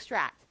that we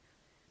extract.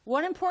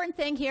 One important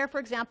thing here, for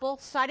example,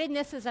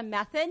 sightedness is a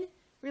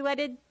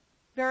method-related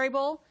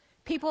variable.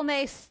 People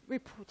may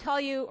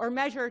tell you or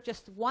measure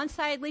just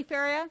one-sided leaf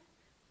area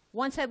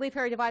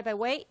divided by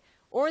weight,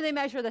 or they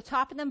measure the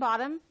top and the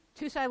bottom,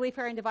 two-sided leaf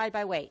area and divide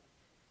by weight.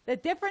 The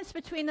difference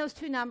between those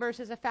two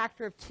numbers is a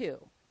factor of 2,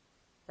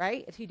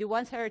 right? If you do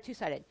one-sided or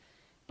two-sided.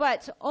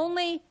 But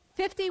only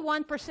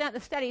 51% of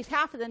the studies,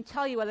 half of them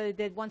tell you whether they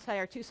did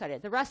one-sided or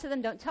two-sided. The rest of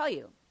them don't tell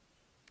you.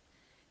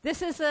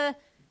 This is the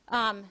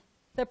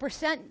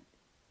percent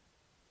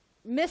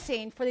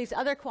missing for these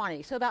other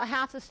quantities. So about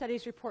half the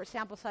studies report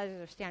sample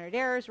sizes or standard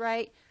errors,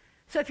 right?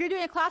 So if you're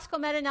doing a classical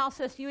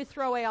meta-analysis, you would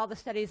throw away all the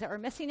studies that were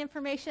missing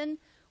information,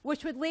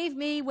 which would leave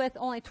me with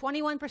only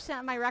 21%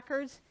 of my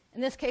records. In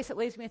this case, it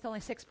leaves me with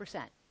only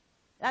 6%.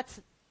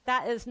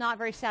 That is not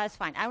very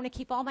satisfying. I want to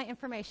keep all my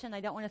information.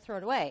 I don't want to throw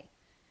it away.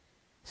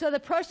 So the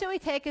approach that we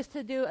take is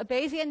to do a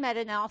Bayesian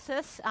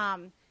meta-analysis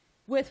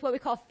with what we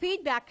call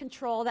feedback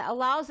control that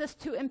allows us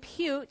to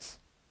impute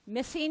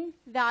missing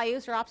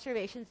values or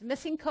observations,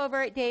 missing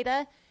covariate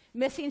data,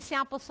 missing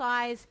sample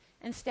size,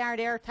 and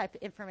standard error type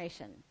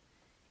information.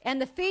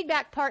 And the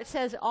feedback part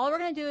says all we're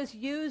going to do is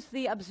use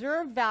the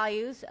observed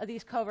values of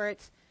these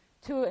covariates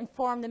to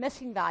inform the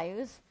missing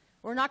values.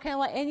 We're not going to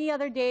let any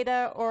other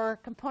data or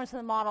components of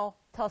the model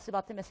tell us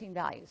about the missing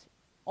values.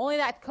 Only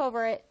that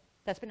covariate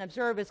that's been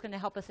observed is going to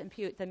help us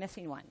impute the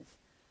missing ones.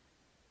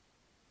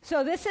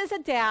 So this is a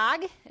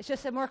DAG. It's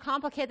just a more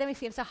complicated than we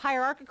see. It's a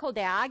hierarchical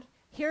DAG.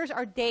 Here's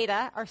our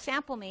data, our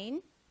sample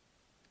mean.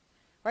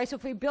 Right, so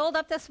if we build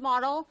up this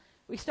model,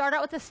 we start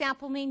out with the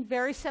sample mean,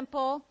 very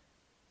simple.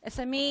 It's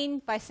a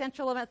mean by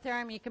central limit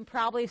theorem. You can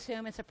probably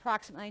assume it's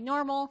approximately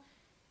normal.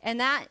 And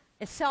that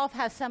itself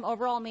has some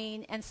overall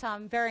mean and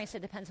some variance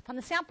that depends upon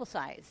the sample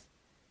size.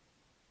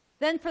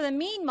 Then for the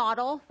mean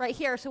model, right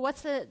here, so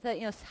what's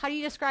how do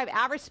you describe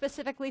average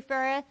specific leaf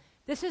area?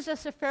 This is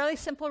just a fairly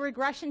simple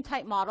regression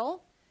type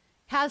model.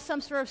 Has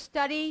some sort of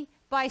study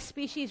by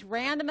species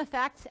random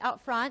effect out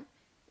front.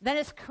 Then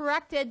it's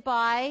corrected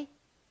by,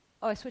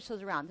 I switched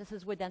those around. This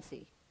is wood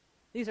density.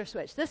 These are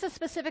switched. This is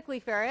specific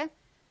leaf area.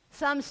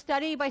 Some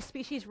study by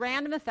species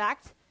random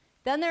effect.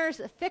 Then there's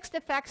fixed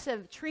effects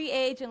of tree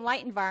age and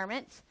light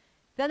environments.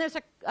 Then there's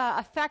an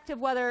effect of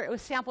whether it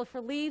was sampled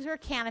for leaves or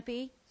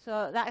canopy.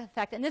 So that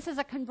effect. And this is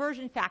a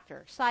conversion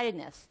factor,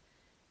 sightedness.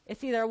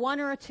 It's either a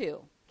 1 or a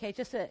 2. Okay,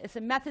 it's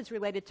a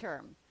methods-related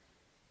term.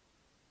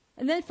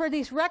 And then for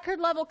these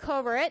record-level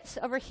covariates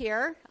over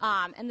here,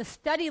 and the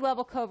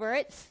study-level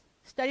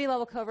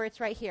covariates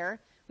right here,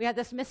 we have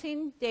this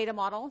missing data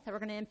model that we're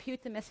going to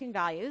impute the missing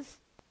values.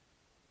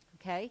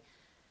 Okay.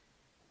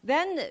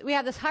 Then we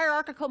have this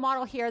hierarchical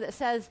model here that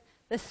says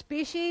the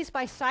species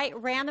by site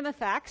random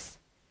effects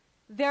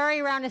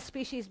vary around a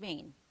species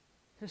mean.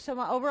 So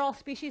overall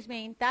species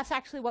mean, that's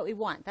actually what we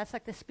want. That's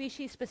like the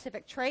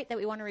species-specific trait that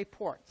we want to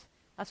report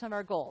That's one of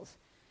our goals.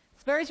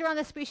 It varies around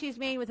the species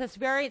mean. With this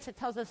variance, it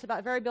tells us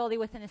about variability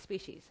within a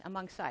species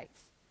among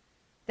sites.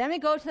 Then we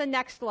go to the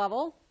next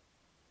level.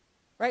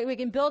 Right? We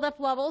can build up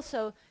levels.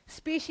 So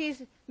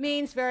species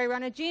means vary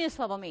around a genus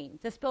level mean.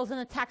 This builds in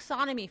a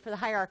taxonomy for the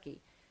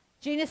hierarchy.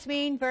 Genus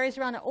mean varies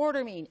around an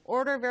order mean.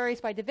 Order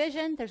varies by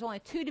division. There's only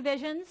 2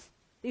 divisions.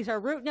 These are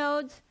root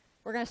nodes.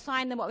 We're going to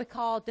assign them what we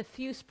call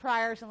diffuse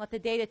priors and let the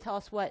data tell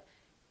us what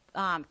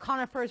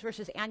conifers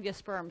versus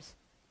angiosperms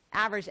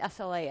average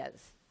SLA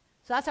is.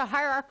 So that's a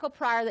hierarchical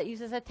prior that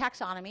uses a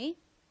taxonomy.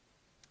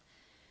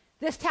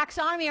 This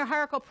taxonomy or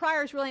hierarchical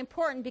prior is really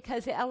important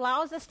because it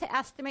allows us to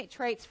estimate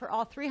traits for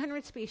all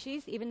 300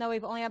 species, even though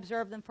we've only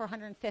observed them for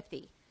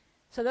 150.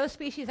 So those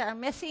species that are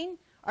missing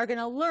are going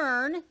to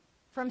learn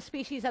from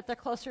species that they're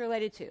closely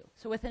related to,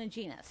 so within a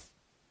genus.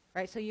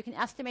 Right? So you can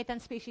estimate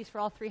then species for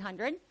all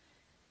 300.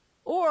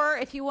 Or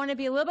if you want to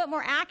be a little bit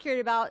more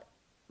accurate about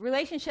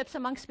relationships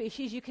among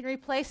species, you can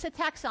replace the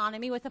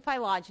taxonomy with a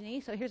phylogeny.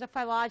 So here's a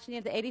phylogeny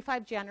of the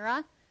 85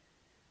 genera.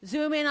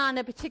 Zoom in on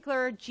a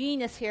particular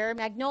genus here,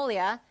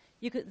 Magnolia.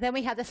 Then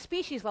we have the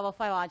species level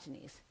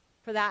phylogenies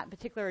for that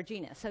particular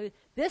genus. So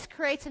this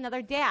creates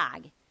another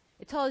DAG.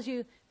 It tells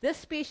you this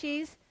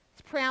species'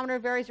 parameter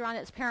varies around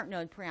its parent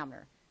node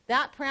parameter.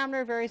 That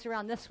parameter varies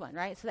around this one,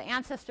 right? So the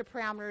ancestor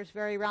parameters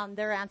vary around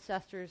their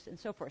ancestors and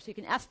so forth. So you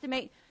can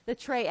estimate the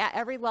trait at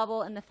every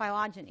level in the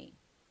phylogeny.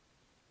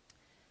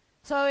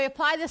 So we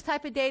apply this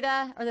type of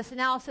data or this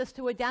analysis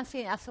to wood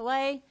density and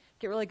SLA,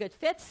 get really good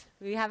fits.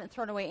 We haven't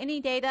thrown away any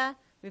data.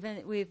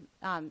 We've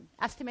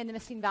estimated the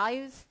missing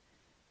values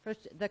for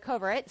the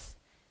coverts.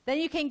 Then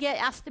you can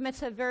get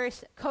estimates of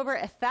various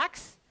covert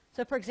effects.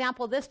 So for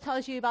example, this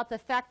tells you about the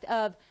effect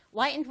of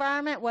light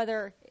environment,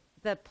 whether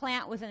the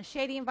plant was in a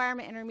shady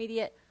environment,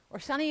 intermediate, or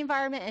sunny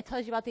environment. And it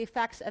tells you about the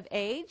effects of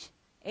age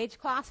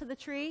class of the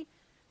tree.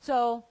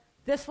 So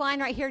this line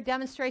right here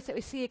demonstrates that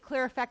we see a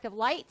clear effect of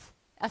light.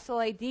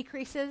 SLA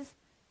decreases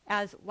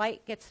as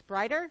light gets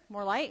brighter,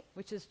 more light,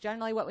 which is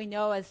generally what we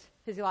know as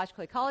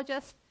physiological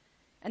ecologists.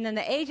 And then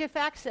the age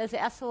effects, as the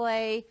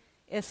SLA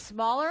is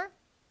smaller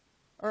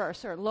or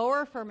sort of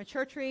lower for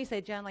mature trees,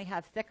 they generally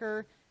have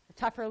thicker,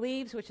 tougher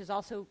leaves, which is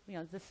also,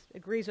 this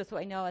agrees with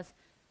what we know as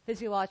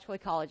physiological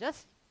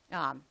ecologists.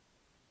 And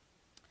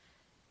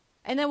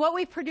then what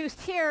we've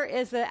produced here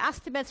is the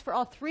estimates for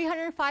all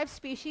 305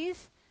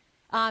 species.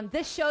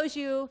 This shows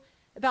you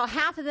about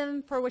half of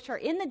them for which are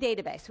in the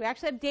database. We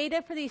actually have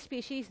data for these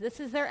species.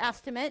 This is their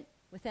estimate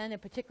within a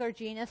particular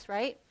genus,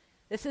 right?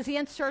 This is the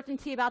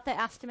uncertainty about the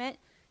estimate.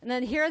 And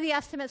then here are the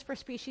estimates for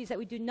species that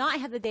we do not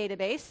have the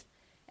database.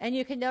 And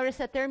you can notice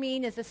that their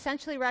mean is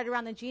essentially right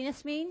around the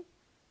genus mean.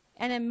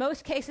 And in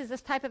most cases,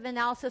 this type of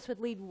analysis would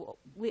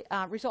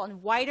result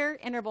in wider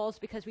intervals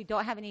because we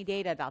don't have any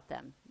data about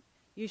them.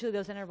 Usually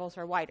those intervals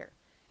are wider.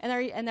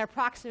 And they're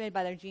approximated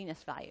by their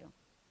genus value.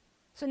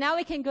 So now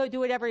we can go do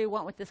whatever we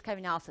want with this kind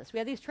of analysis. We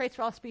have these traits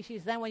for all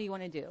species, then what do you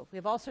want to do? We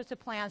have all sorts of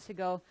plans to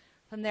go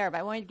from there, but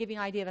I wanted to give you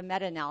an idea of a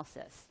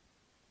meta-analysis.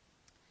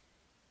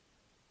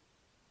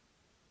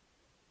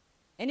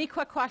 Any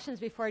quick questions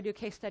before I do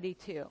case study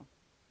 2?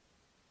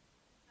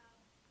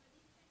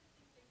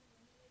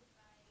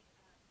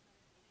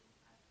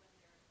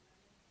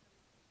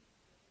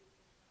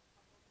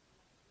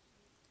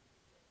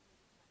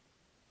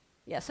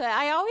 Yeah, so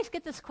I always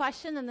get this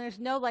question, and there's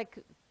no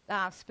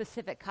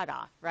specific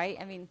cutoff, right?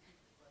 I mean,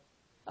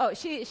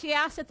 she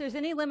asked if there's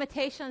any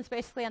limitations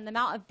basically on the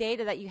amount of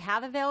data that you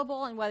have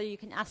available and whether you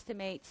can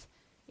estimate,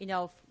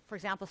 for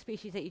example,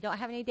 species that you don't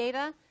have any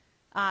data.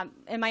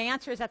 And my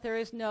answer is that there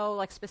is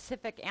no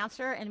specific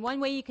answer. And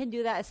one way you can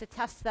do that is to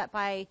test that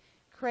by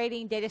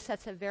creating data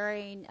sets of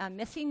varying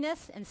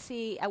missingness and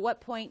see at what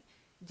point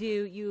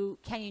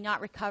can you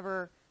not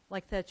recover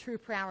the true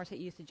parameters that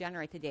you use to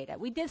generate the data.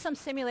 We did some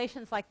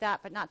simulations like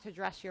that, but not to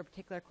address your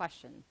particular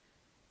question.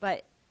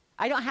 But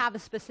I don't have a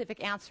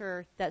specific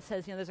answer that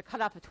says, there's a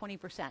cutoff of 20%,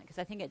 because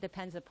I think it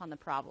depends upon the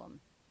problem.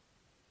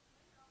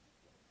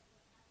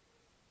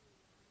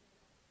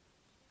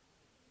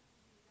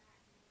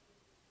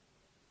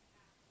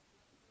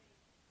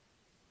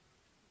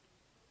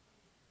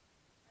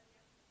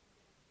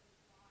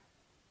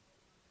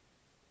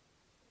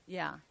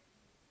 Yeah.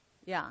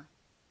 Yeah.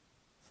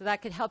 So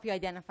that could help you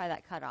identify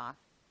that cutoff.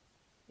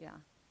 Yeah.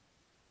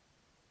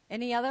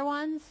 Any other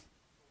ones?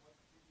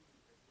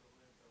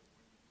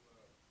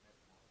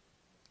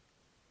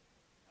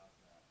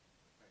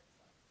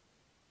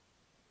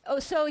 Oh,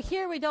 so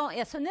here we don't,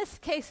 yeah, so in this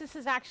case, this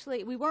is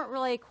actually, we weren't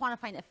really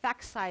quantifying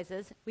effect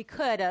sizes. We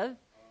could have,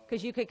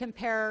 because you could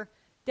compare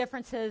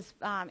differences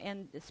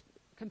and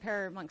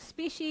compare amongst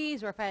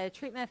species or if I had a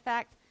treatment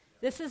effect.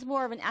 This is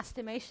more of an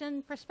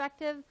estimation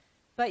perspective.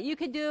 But you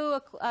could do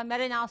a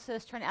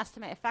meta-analysis trying to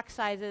estimate effect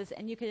sizes,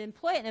 and you could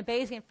employ it in a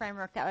Bayesian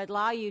framework that would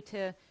allow you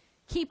to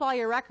keep all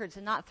your records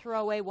and not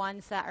throw away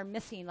ones that are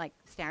missing, like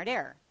standard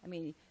error. I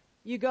mean,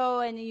 you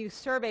go and you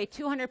survey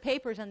 200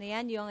 papers, in the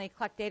end you only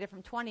collect data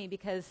from 20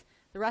 because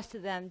the rest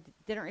of them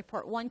didn't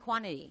report one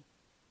quantity.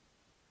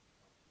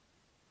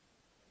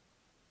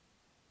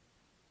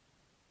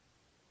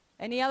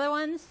 Any other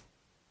ones?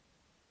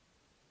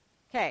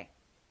 Okay,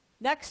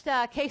 next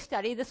case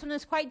study. This one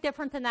is quite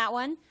different than that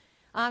one.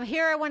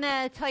 Here I want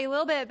to tell you a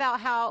little bit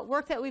about how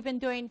work that we've been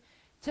doing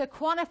to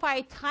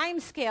quantify time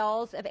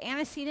scales of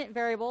antecedent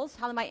variables,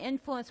 how they might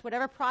influence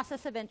whatever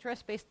process of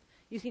interest based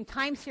using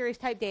time series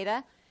type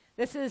data.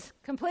 This is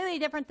completely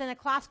different than a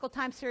classical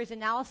time series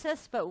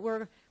analysis, but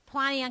we're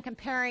planning on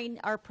comparing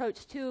our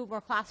approach to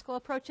more classical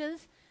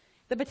approaches.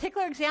 The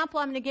particular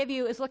example I'm going to give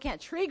you is looking at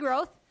tree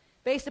growth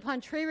based upon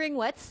tree ring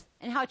widths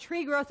and how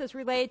tree growth is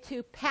related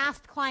to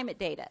past climate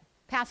data,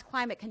 past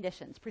climate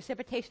conditions,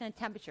 precipitation and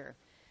temperature.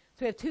 So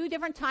we have two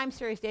different time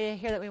series data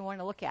here that we want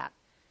to look at.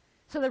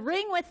 So the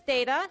ring width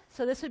data,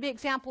 so this would be an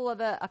example of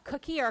a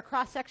cookie or a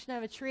cross-section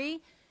of a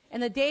tree,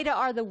 and the data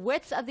are the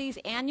widths of these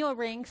annual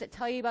rings that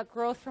tell you about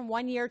growth from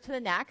one year to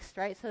the next,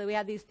 right? So that we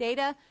have these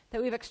data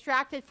that we've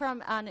extracted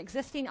from an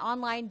existing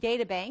online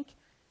data bank,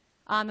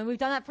 and we've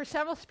done that for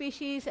several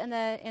species in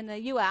the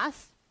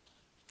US.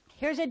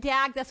 Here's a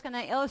DAG that's going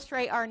to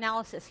illustrate our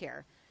analysis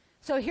here.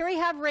 So here we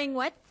have ring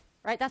width,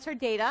 right? That's our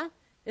data.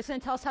 This is going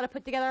to tell us how to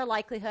put together our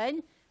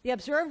likelihood. The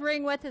observed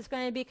ring width is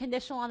going to be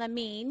conditional on a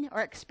mean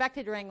or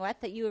expected ring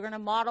width that you are going to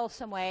model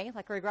some way,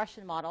 like a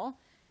regression model.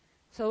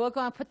 So we'll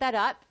go and put that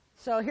up.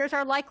 So here's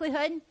our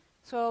likelihood.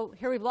 So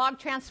here we've log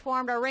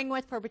transformed our ring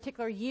width for a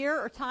particular year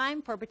or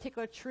time for a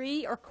particular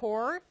tree or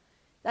core.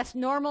 That's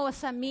normal with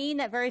some mean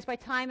that varies by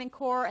time and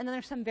core, and then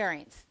there's some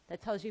variance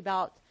that tells you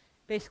about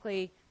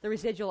basically the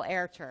residual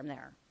error term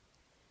there.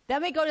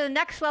 Then we go to the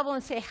next level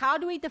and say, how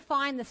do we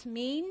define this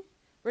mean?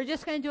 We're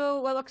just going to do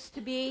what looks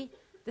to be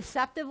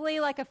deceptively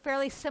like a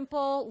fairly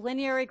simple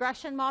linear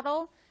regression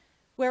model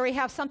where we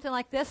have something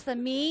like this. The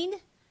mean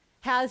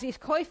has these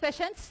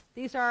coefficients.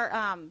 These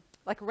are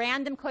like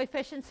random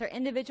coefficients. They're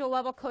individual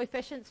level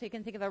coefficients. So you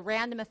can think of a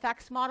random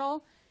effects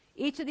model.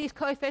 Each of these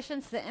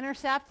coefficients, the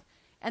intercept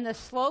and the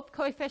slope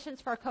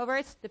coefficients for our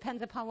covariates,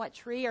 depends upon what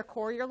tree or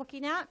core you're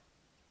looking at.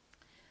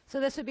 So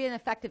this would be an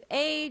effective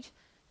age,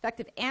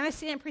 effective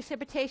antecedent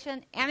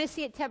precipitation,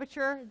 antecedent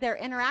temperature, their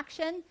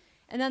interaction.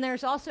 And then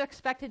there's also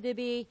expected to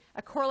be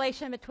a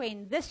correlation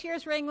between this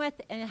year's ring width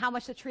and how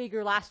much the tree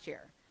grew last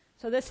year.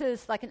 So this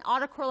is like an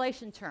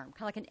autocorrelation term,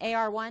 kind of like an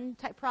AR1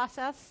 type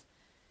process.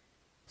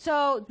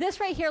 So this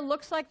right here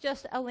looks like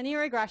just a linear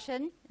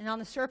regression, and on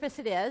the surface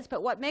it is.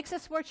 But what makes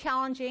this more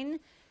challenging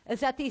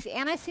is that these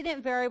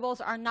antecedent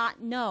variables are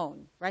not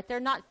known, right? They're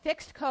not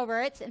fixed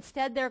covariates.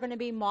 Instead, they're going to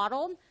be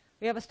modeled.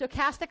 We have a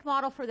stochastic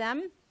model for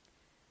them.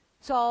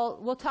 So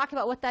we'll talk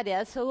about what that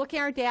is. So looking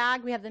at our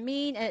DAG, we have the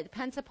mean, and it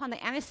depends upon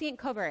the antecedent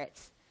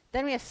covariates.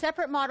 Then we have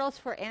separate models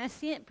for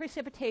antecedent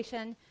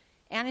precipitation,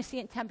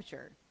 antecedent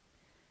temperature.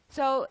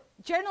 So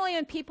generally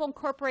when people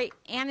incorporate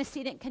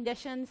antecedent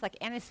conditions, like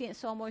antecedent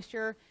soil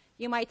moisture,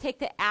 you might take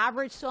the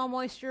average soil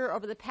moisture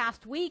over the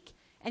past week,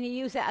 and you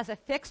use that as a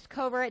fixed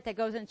covariate that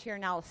goes into your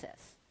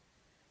analysis.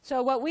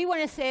 So what we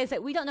want to say is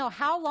that we don't know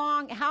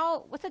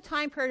what's the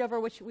time period over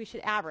which we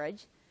should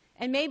average.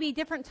 And maybe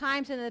different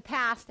times in the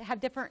past have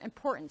different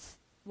importance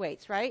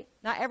weights, right?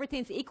 Not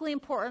everything's equally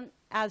important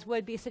as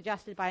would be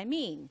suggested by a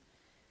mean.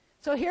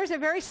 So here's a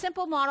very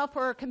simple model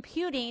for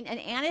computing an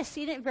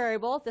antecedent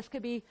variable. This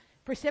could be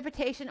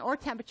precipitation or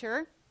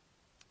temperature.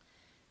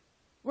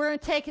 We're going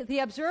to take the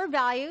observed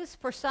values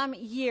for some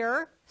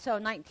year, so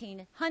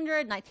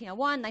 1900,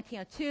 1901,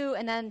 1902,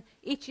 and then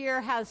each year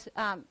has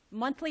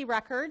monthly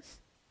records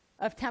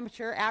of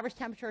temperature, average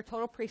temperature,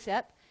 total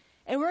precip.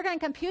 And we're going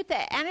to compute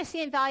the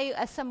antecedent value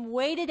as some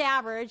weighted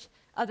average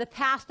of the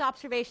past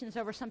observations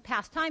over some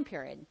past time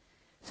period.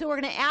 So we're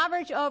going to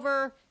average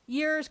over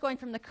years going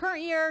from the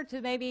current year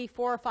to maybe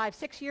 4 or 5,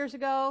 6 years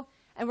ago,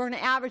 and we're going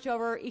to average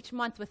over each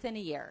month within a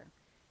year.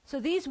 So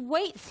these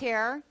weights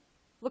here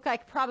look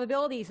like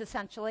probabilities,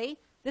 essentially.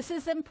 This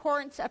is the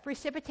importance of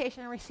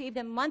precipitation received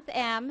in month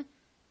M,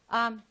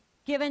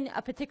 given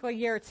a particular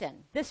year it's in.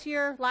 This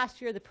year,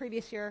 last year, the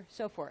previous year,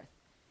 so forth.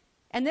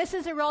 And this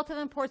is the relative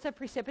importance of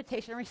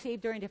precipitation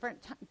received during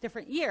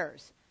different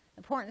years. The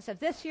importance of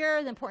this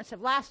year, the importance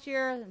of last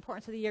year, the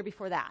importance of the year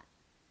before that.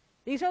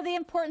 These are the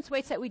importance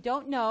weights that we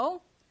don't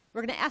know.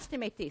 We're going to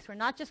estimate these. We're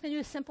not just going to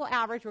do a simple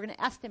average. We're going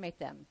to estimate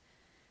them.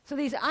 So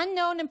these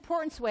unknown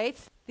importance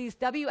weights, these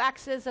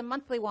WX's, the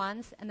monthly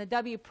ones, and the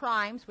W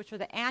primes, which are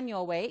the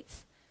annual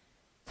weights,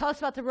 tell us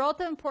about the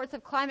relative importance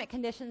of climate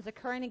conditions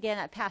occurring again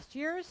at past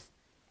years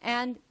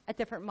and at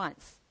different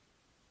months.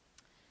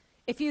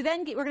 If you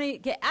then we're going to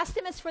get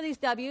estimates for these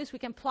W's. We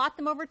can plot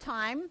them over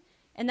time,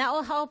 and that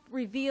will help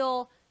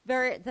reveal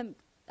the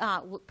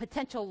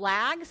potential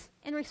lags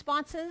in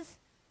responses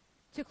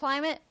to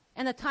climate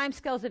and the time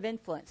scales of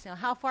influence. You know,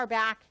 how far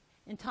back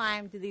in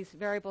time do these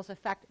variables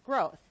affect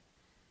growth?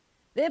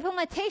 The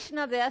implementation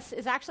of this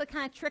is actually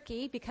kind of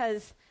tricky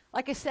because,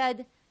 like I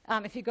said,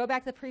 if you go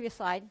back to the previous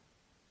slide,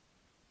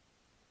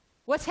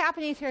 what's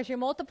happening here is you're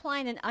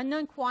multiplying an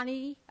unknown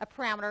quantity, a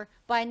parameter,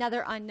 by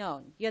another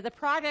unknown. You have the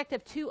product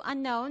of two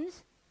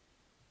unknowns.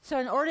 So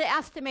in order to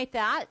estimate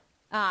that,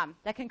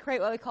 that can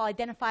create what we call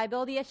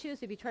identifiability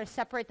issues if you try to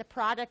separate the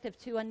product of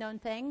two unknown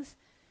things.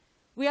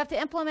 We have to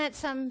implement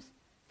some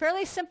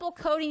fairly simple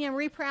coding and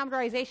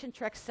reparameterization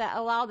tricks that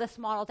allow this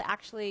model to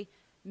actually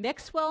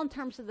mix well in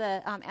terms of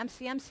the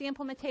MCMC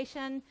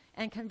implementation,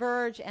 and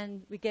converge,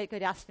 and we get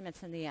good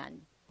estimates in the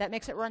end. That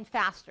makes it run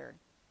faster.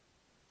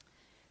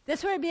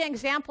 This would be an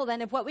example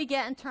then of what we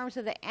get in terms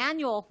of the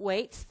annual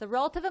weights, the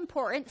relative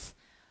importance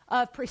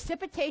of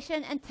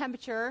precipitation and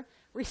temperature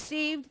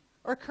received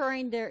or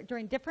occurring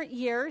during different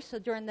years. So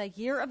during the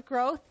year of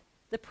growth,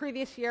 the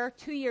previous year,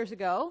 2 years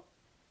ago,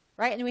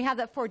 right? And we have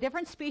that for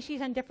different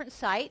species and different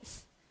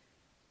sites.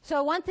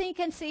 So one thing you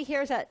can see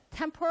here is that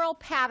temporal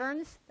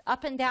patterns,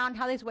 up and down,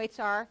 how these weights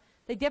are,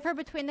 they differ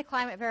between the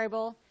climate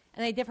variable,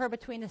 and they differ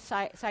between the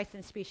sites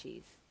and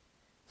species.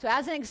 So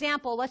as an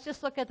example, let's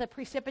just look at the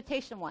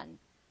precipitation one.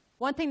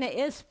 One thing that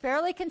is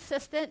fairly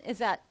consistent is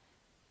that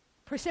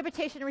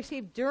precipitation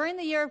received during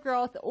the year of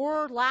growth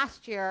or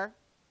last year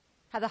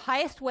have the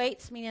highest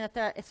weights, meaning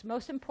that it's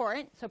most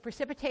important. So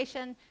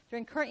precipitation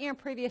during current year and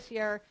previous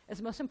year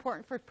is most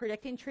important for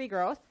predicting tree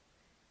growth.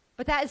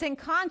 But that is in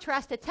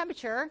contrast to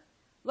temperature.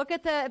 Look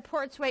at the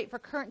importance weight for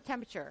current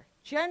temperature.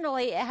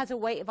 Generally, it has a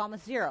weight of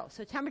almost 0.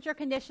 So temperature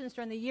conditions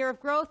during the year of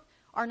growth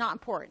are not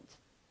important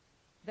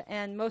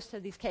in most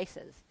of these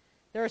cases.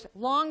 There's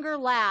longer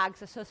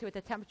lags associated with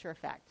the temperature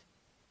effect.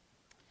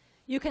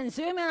 You can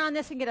zoom in on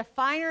this and get a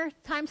finer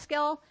time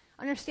scale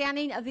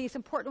understanding of these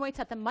important weights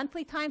at the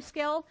monthly time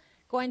scale,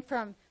 going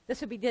from, this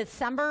would be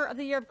December of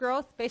the year of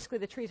growth. Basically,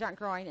 the trees aren't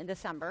growing in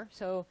December.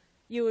 So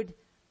you would,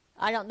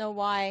 I don't know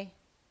why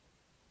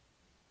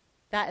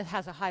that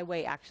has a high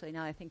weight, actually,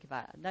 now that I think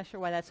about it. I'm not sure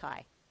why that's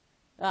high.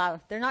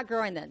 They're not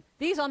growing then.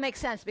 These all make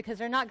sense because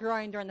they're not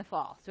growing during the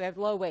fall. So we have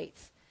low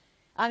weights.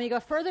 You go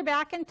further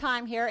back in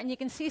time here, and you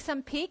can see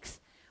some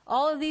peaks.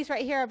 All of these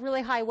right here have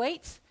really high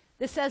weights.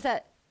 This says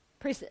that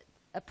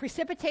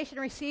precipitation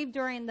received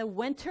during the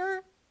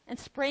winter and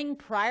spring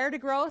prior to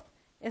growth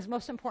is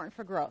most important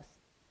for growth.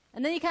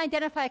 And then you can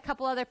identify a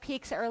couple other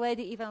peaks that are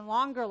related to even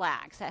longer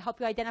lags that help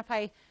you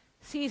identify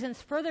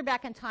seasons further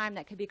back in time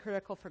that could be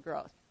critical for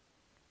growth.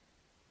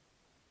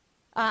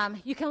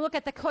 You can look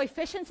at the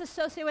coefficients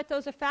associated with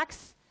those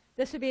effects.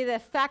 This would be the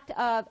effect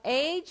of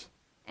age,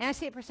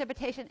 antecedent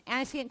precipitation,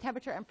 antecedent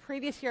temperature, and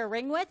previous year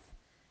ring width.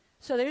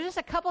 So there's just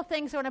a couple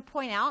things I want to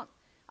point out.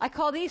 I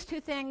call these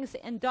two things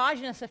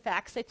endogenous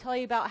effects. They tell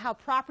you about how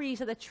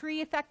properties of the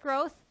tree affect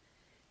growth.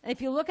 And if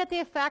you look at the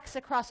effects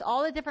across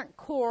all the different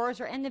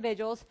cores or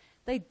individuals,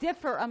 they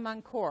differ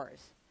among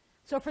cores.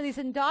 So for these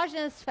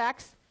endogenous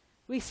effects,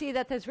 we see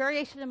that there's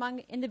variation among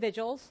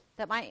individuals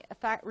that might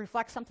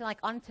reflect something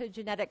like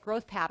ontogenetic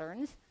growth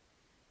patterns.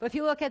 But if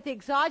you look at the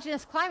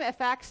exogenous climate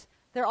effects,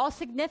 they're all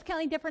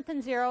significantly different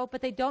than 0,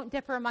 but they don't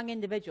differ among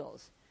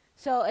individuals.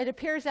 So it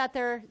appears that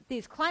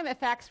these climate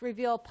effects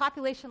reveal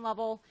population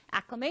level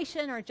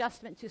acclimation or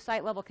adjustment to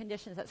site level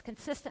conditions that's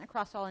consistent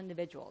across all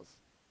individuals.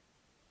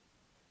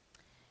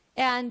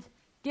 And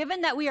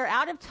given that we are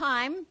out of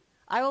time,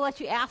 I will let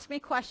you ask me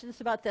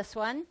questions about this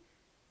one.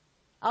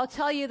 I'll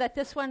tell you that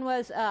this one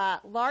was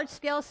a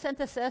large-scale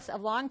synthesis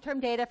of long-term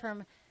data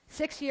from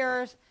 6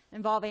 years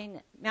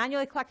involving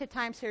manually collected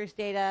time series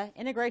data,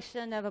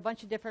 integration of a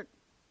bunch of different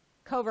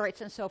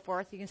covariates and so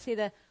forth. You can see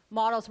the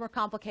model's more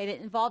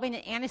complicated, involving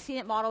an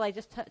antecedent model I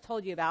just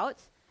told you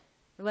about,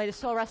 related to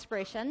soil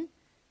respiration.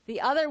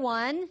 The other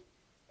one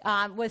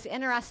was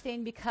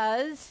interesting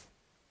because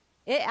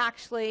it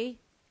actually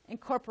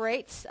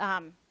incorporates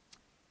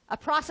a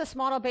process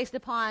model based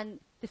upon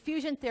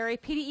diffusion theory,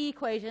 PDE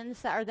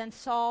equations that are then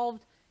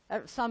solved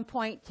at some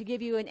point to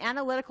give you an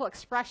analytical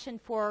expression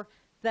for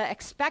the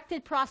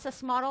expected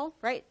process model,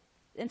 right?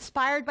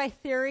 Inspired by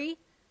theory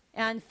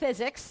and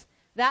physics.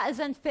 That is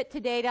then fit to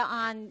data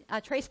on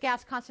trace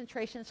gas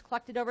concentrations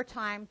collected over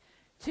time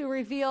to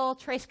reveal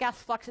trace gas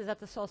fluxes at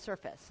the soil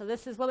surface. So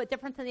this is a little bit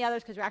different than the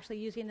others because we're actually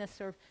using this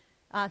sort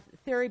of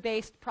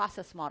theory-based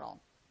process model.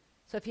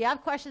 So if you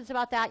have questions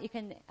about that, you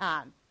can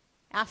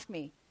ask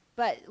me.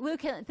 But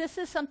Luke, this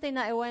is something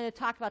that I wanted to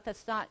talk about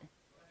that's not,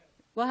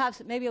 we'll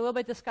have maybe a little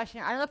bit of discussion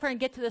here. I don't know if we're going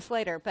to get to this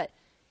later, but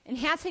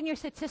enhancing your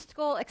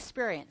statistical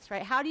experience,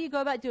 right? How do you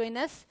go about doing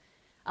this?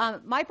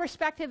 My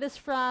perspective is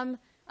from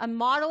a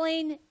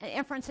modeling, an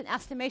inference, and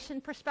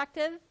estimation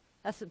perspective.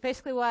 That's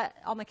basically what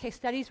all my case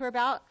studies were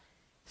about.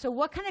 So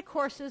what kind of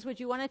courses would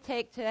you want to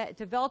take to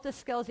develop the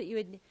skills that you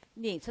would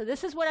need? So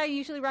this is what I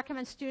usually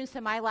recommend students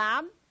in my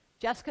lab.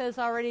 Jessica has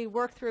already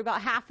worked through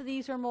about half of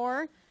these or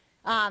more.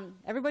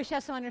 Everybody should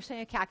have some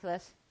understanding of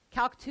calculus.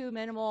 Calc 2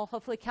 minimal,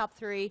 hopefully Calc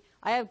 3.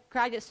 I have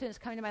graduate students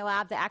coming to my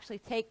lab that actually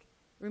take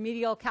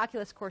remedial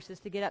calculus courses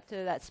to get up to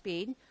that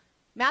speed.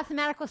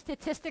 Mathematical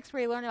statistics,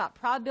 where you learn about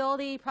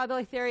probability,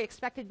 probability theory,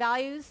 expected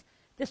values,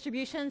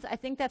 distributions. I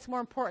think that's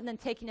more important than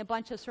taking a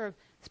bunch of sort of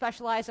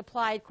specialized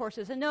applied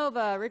courses,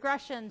 ANOVA,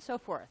 regression, so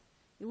forth.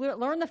 You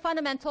learn the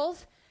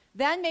fundamentals,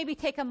 then maybe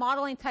take a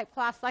modeling type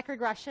class like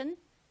regression.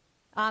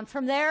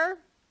 From there,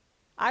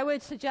 I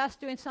would suggest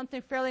doing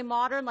something fairly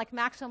modern like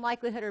maximum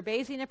likelihood or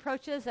Bayesian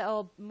approaches that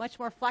will be much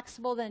more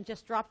flexible than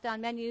just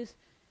drop-down menus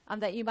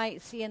that you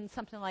might see in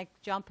something like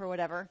JUMP or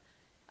whatever.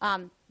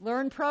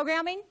 Learn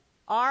programming.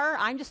 R,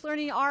 I'm just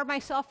learning R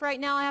myself right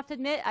now, I have to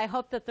admit. I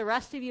hope that the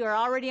rest of you are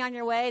already on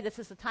your way. This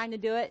is the time to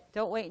do it.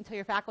 Don't wait until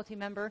you're a faculty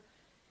member.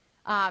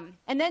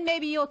 And then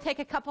maybe you'll take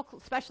a couple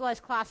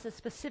specialized classes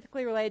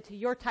specifically related to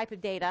your type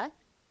of data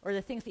or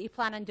the things that you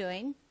plan on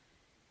doing.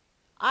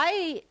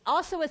 I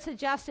also would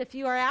suggest if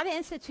you are at an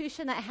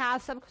institution that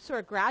has some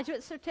sort of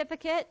graduate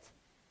certificate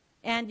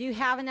and you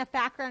have enough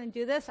background to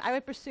do this, I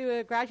would pursue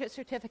a graduate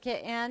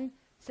certificate in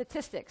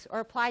statistics or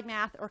applied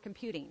math or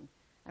computing.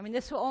 I mean,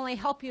 this will only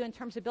help you in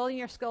terms of building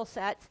your skill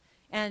set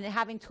and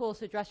having tools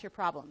to address your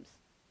problems.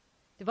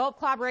 Develop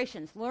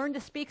collaborations. Learn to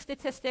speak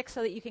statistics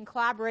so that you can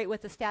collaborate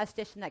with a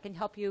statistician that can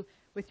help you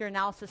with your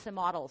analysis and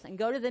models. And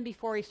go to them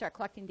before you start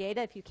collecting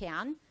data if you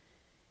can.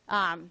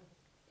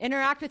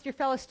 Interact with your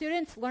fellow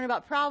students. Learn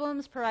about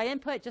problems. Provide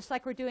input just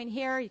like we're doing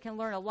here. You can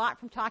learn a lot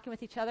from talking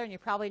with each other, and you're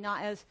probably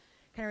not as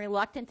kind of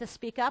reluctant to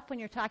speak up when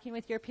you're talking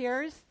with your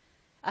peers.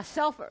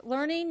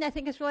 Self-learning, I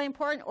think, is really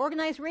important.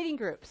 Organize reading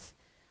groups.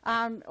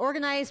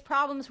 Organize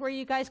problems where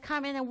you guys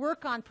come in and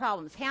work on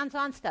problems,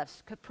 hands-on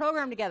stuff, could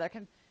program together,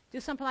 can do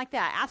something like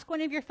that. Ask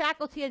one of your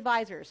faculty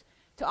advisors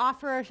to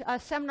offer a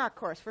seminar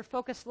course for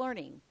focused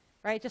learning,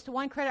 right? Just a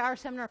 1 credit hour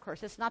seminar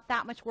course. It's not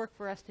that much work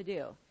for us to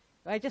do.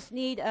 I just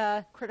need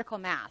a critical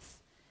mass.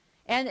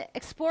 And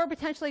explore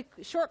potentially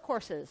short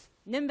courses,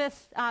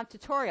 NIMBioS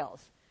tutorials.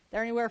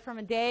 They're anywhere from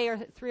a day or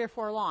 3 or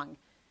 4 long.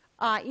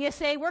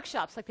 ESA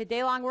workshops, like the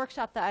day-long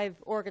workshop that I've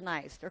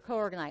organized or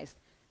co-organized.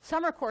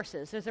 Summer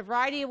courses. There's a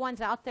variety of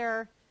ones out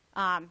there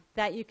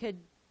that you could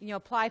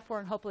apply for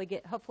and hopefully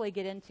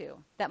get into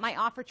that might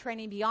offer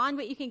training beyond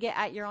what you can get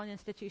at your own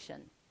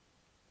institution.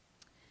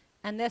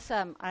 And this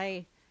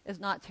is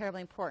not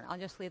terribly important. I'll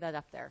just leave that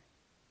up there.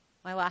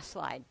 My last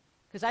slide.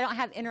 Because I don't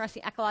have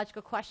interesting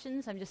ecological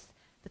questions. I'm just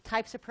the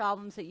types of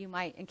problems that you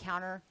might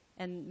encounter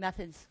and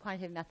methods,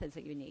 quantitative methods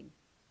that you need.